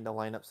they're trying to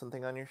line up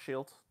something on your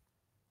shield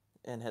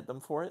and hit them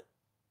for it.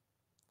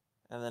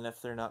 And then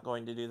if they're not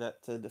going to do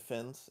that, to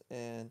defend,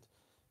 and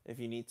if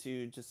you need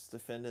to, just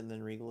defend and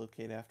then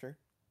relocate after.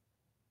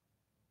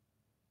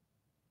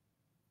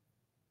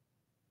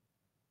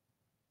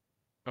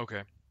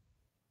 Okay.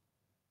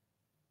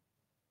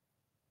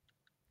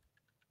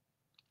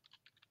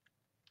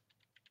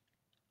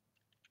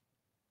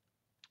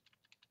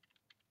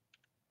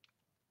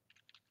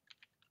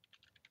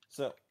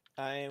 So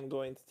I am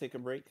going to take a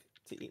break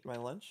to eat my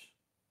lunch.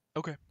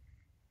 Okay.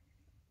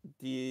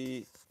 Do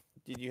you,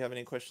 did you have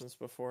any questions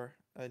before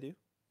I do?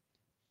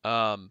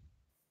 Um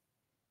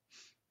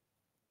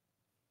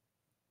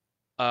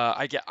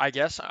I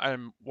guess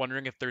I'm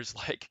wondering if there's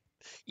like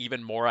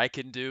even more I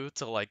can do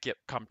to like get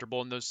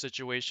comfortable in those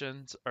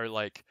situations or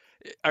like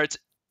or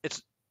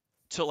it's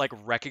to like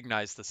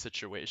recognize the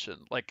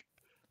situation. Like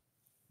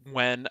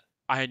when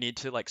I need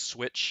to like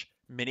switch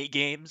mini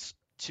games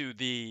to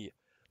the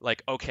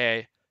like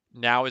okay,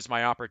 now is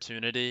my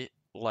opportunity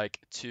like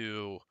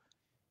to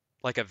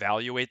like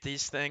evaluate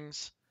these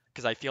things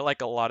because I feel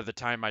like a lot of the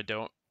time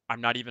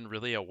I'm not even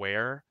really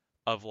aware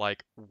of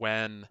like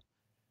when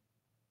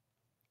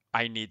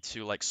I need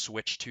to like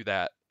switch to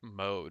that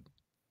mode.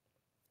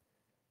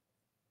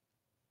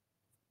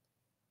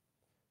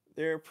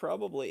 There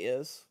probably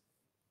is.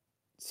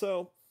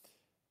 So,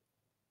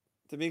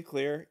 to be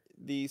clear,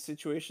 the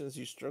situations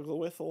you struggle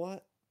with a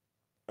lot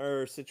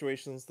are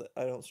situations that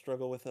I don't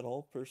struggle with at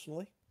all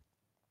personally.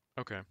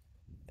 Okay.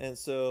 And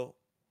so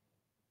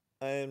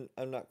I'm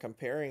not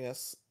comparing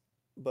us,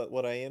 but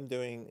what I am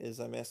doing is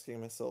I'm asking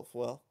myself,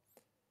 well,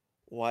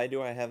 why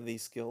do I have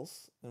these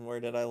skills and where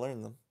did I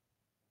learn them?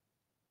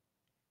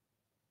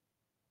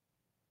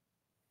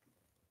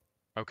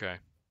 Okay.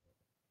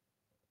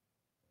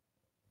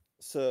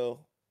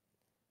 So,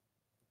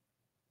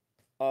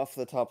 off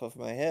the top of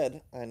my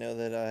head, I know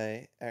that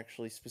I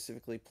actually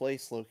specifically play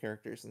slow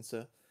characters, and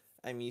so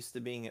I'm used to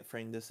being at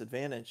frame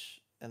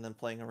disadvantage and then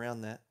playing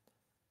around that.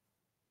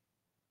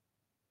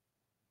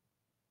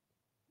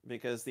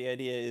 Because the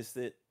idea is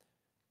that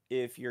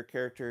if your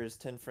character is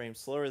 10 frames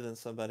slower than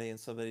somebody and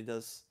somebody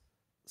does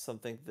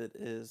something that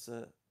is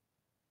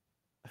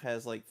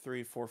has like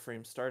 3 4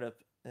 frame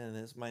startup and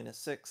is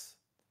 -6,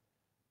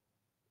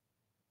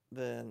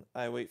 then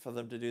I wait for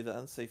them to do the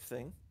unsafe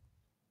thing,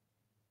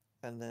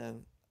 and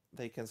then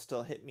they can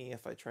still hit me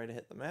if I try to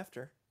hit them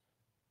after.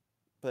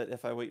 But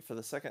if I wait for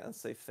the second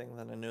unsafe thing,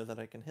 then I know that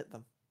I can hit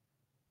them.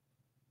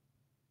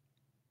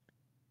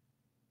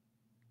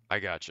 I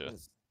gotcha. And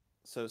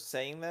so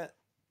saying that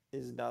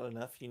is not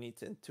enough. You need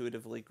to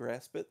intuitively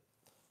grasp it.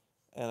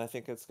 And I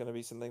think it's going to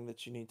be something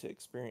that you need to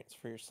experience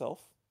for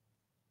yourself.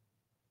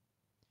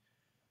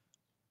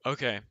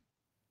 Okay.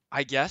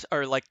 I guess,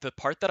 or like the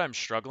part that I'm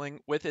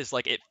struggling with is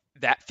like it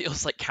that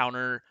feels like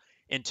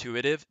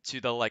counterintuitive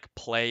to the like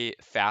play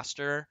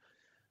faster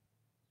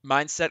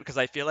mindset because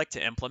I feel like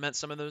to implement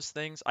some of those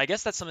things, I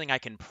guess that's something I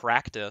can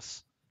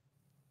practice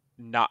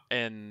not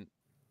in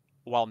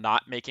while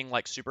not making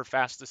like super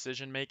fast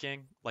decision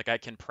making. Like I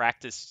can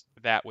practice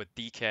that with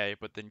DK,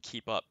 but then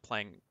keep up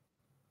playing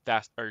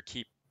fast or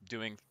keep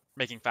doing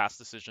making fast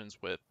decisions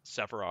with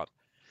Sephiroth.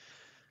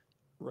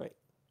 Right.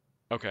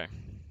 Okay,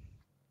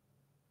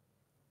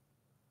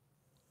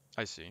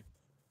 I see.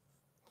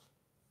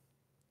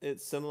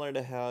 It's similar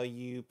to how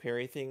you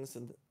parry things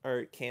and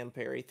or can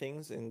parry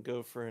things and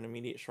go for an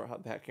immediate short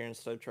hop back here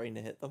instead of trying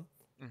to hit them.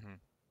 Hmm.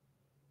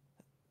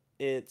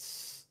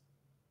 It's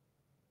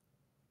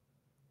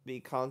the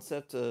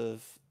concept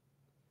of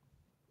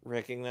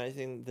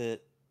recognizing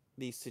that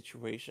the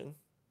situation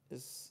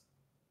is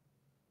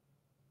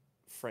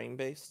frame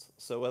based.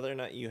 So whether or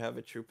not you have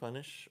a true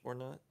punish or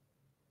not,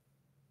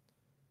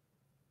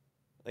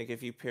 like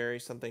if you parry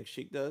something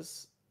Sheik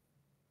does,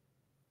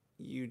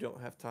 you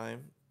don't have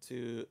time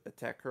to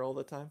attack her all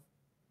the time.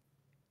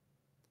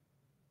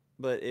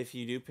 But if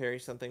you do parry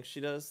something she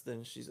does,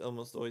 then she's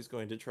almost always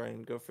going to try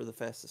and go for the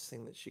fastest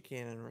thing that she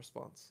can in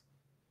response.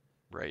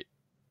 Right,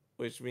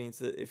 Which means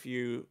that if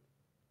you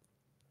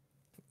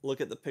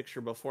look at the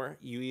picture before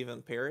you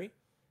even parry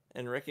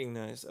and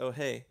recognize, oh,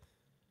 hey,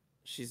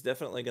 she's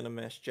definitely going to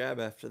mash jab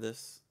after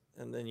this,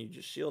 and then you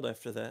just shield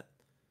after that,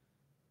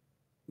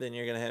 then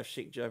you're going to have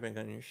Sheik jabbing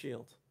on your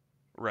shield.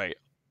 right.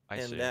 I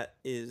And see. that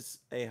is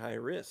a high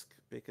risk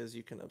because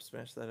you can up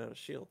smash that out of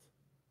shield.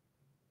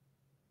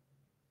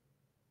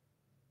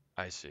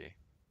 I see.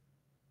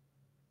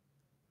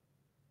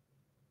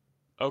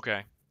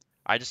 Okay.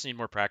 I just need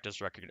more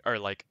practice or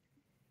like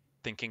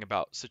thinking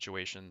about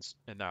situations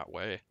in that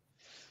way.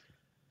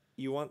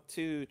 You want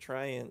to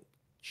try and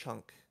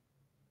chunk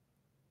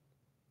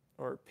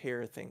or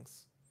pair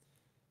things.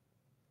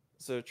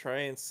 So try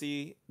and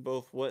see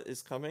both what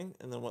is coming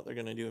and then what they're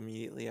going to do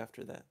immediately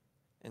after that.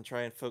 And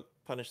try and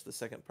punish the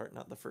second part,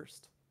 not the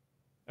first.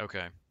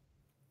 Okay.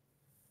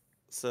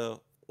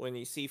 So when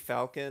you see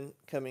Falcon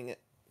coming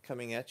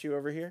at you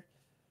over here,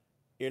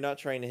 you're not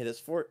trying to hit his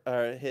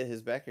hit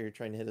his back air. You're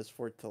trying to hit his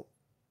forward tilt.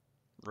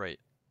 Right.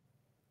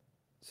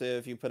 So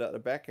if you put out a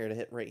back air to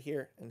hit right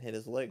here and hit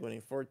his leg when he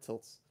forward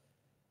tilts,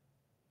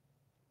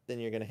 then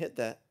you're gonna hit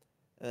that.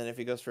 And then if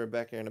he goes for a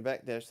back air and a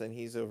back dash, then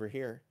he's over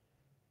here.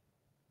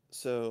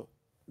 So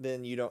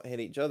then you don't hit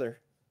each other,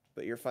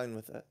 but you're fine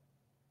with that.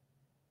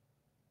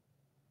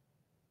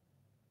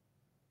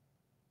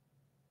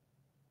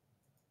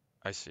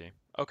 I see.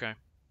 Okay.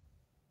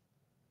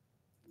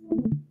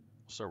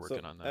 Start So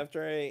working on that.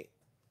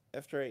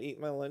 after I eat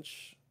my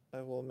lunch,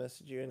 I will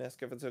message you and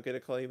ask if it's okay to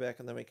call you back,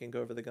 and then we can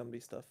go over the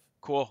Gumby stuff.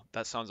 Cool.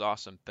 That sounds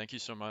awesome. Thank you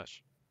so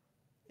much.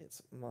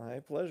 It's my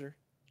pleasure.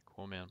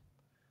 Cool, man.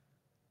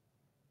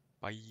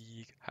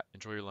 Bye.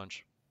 Enjoy your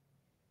lunch.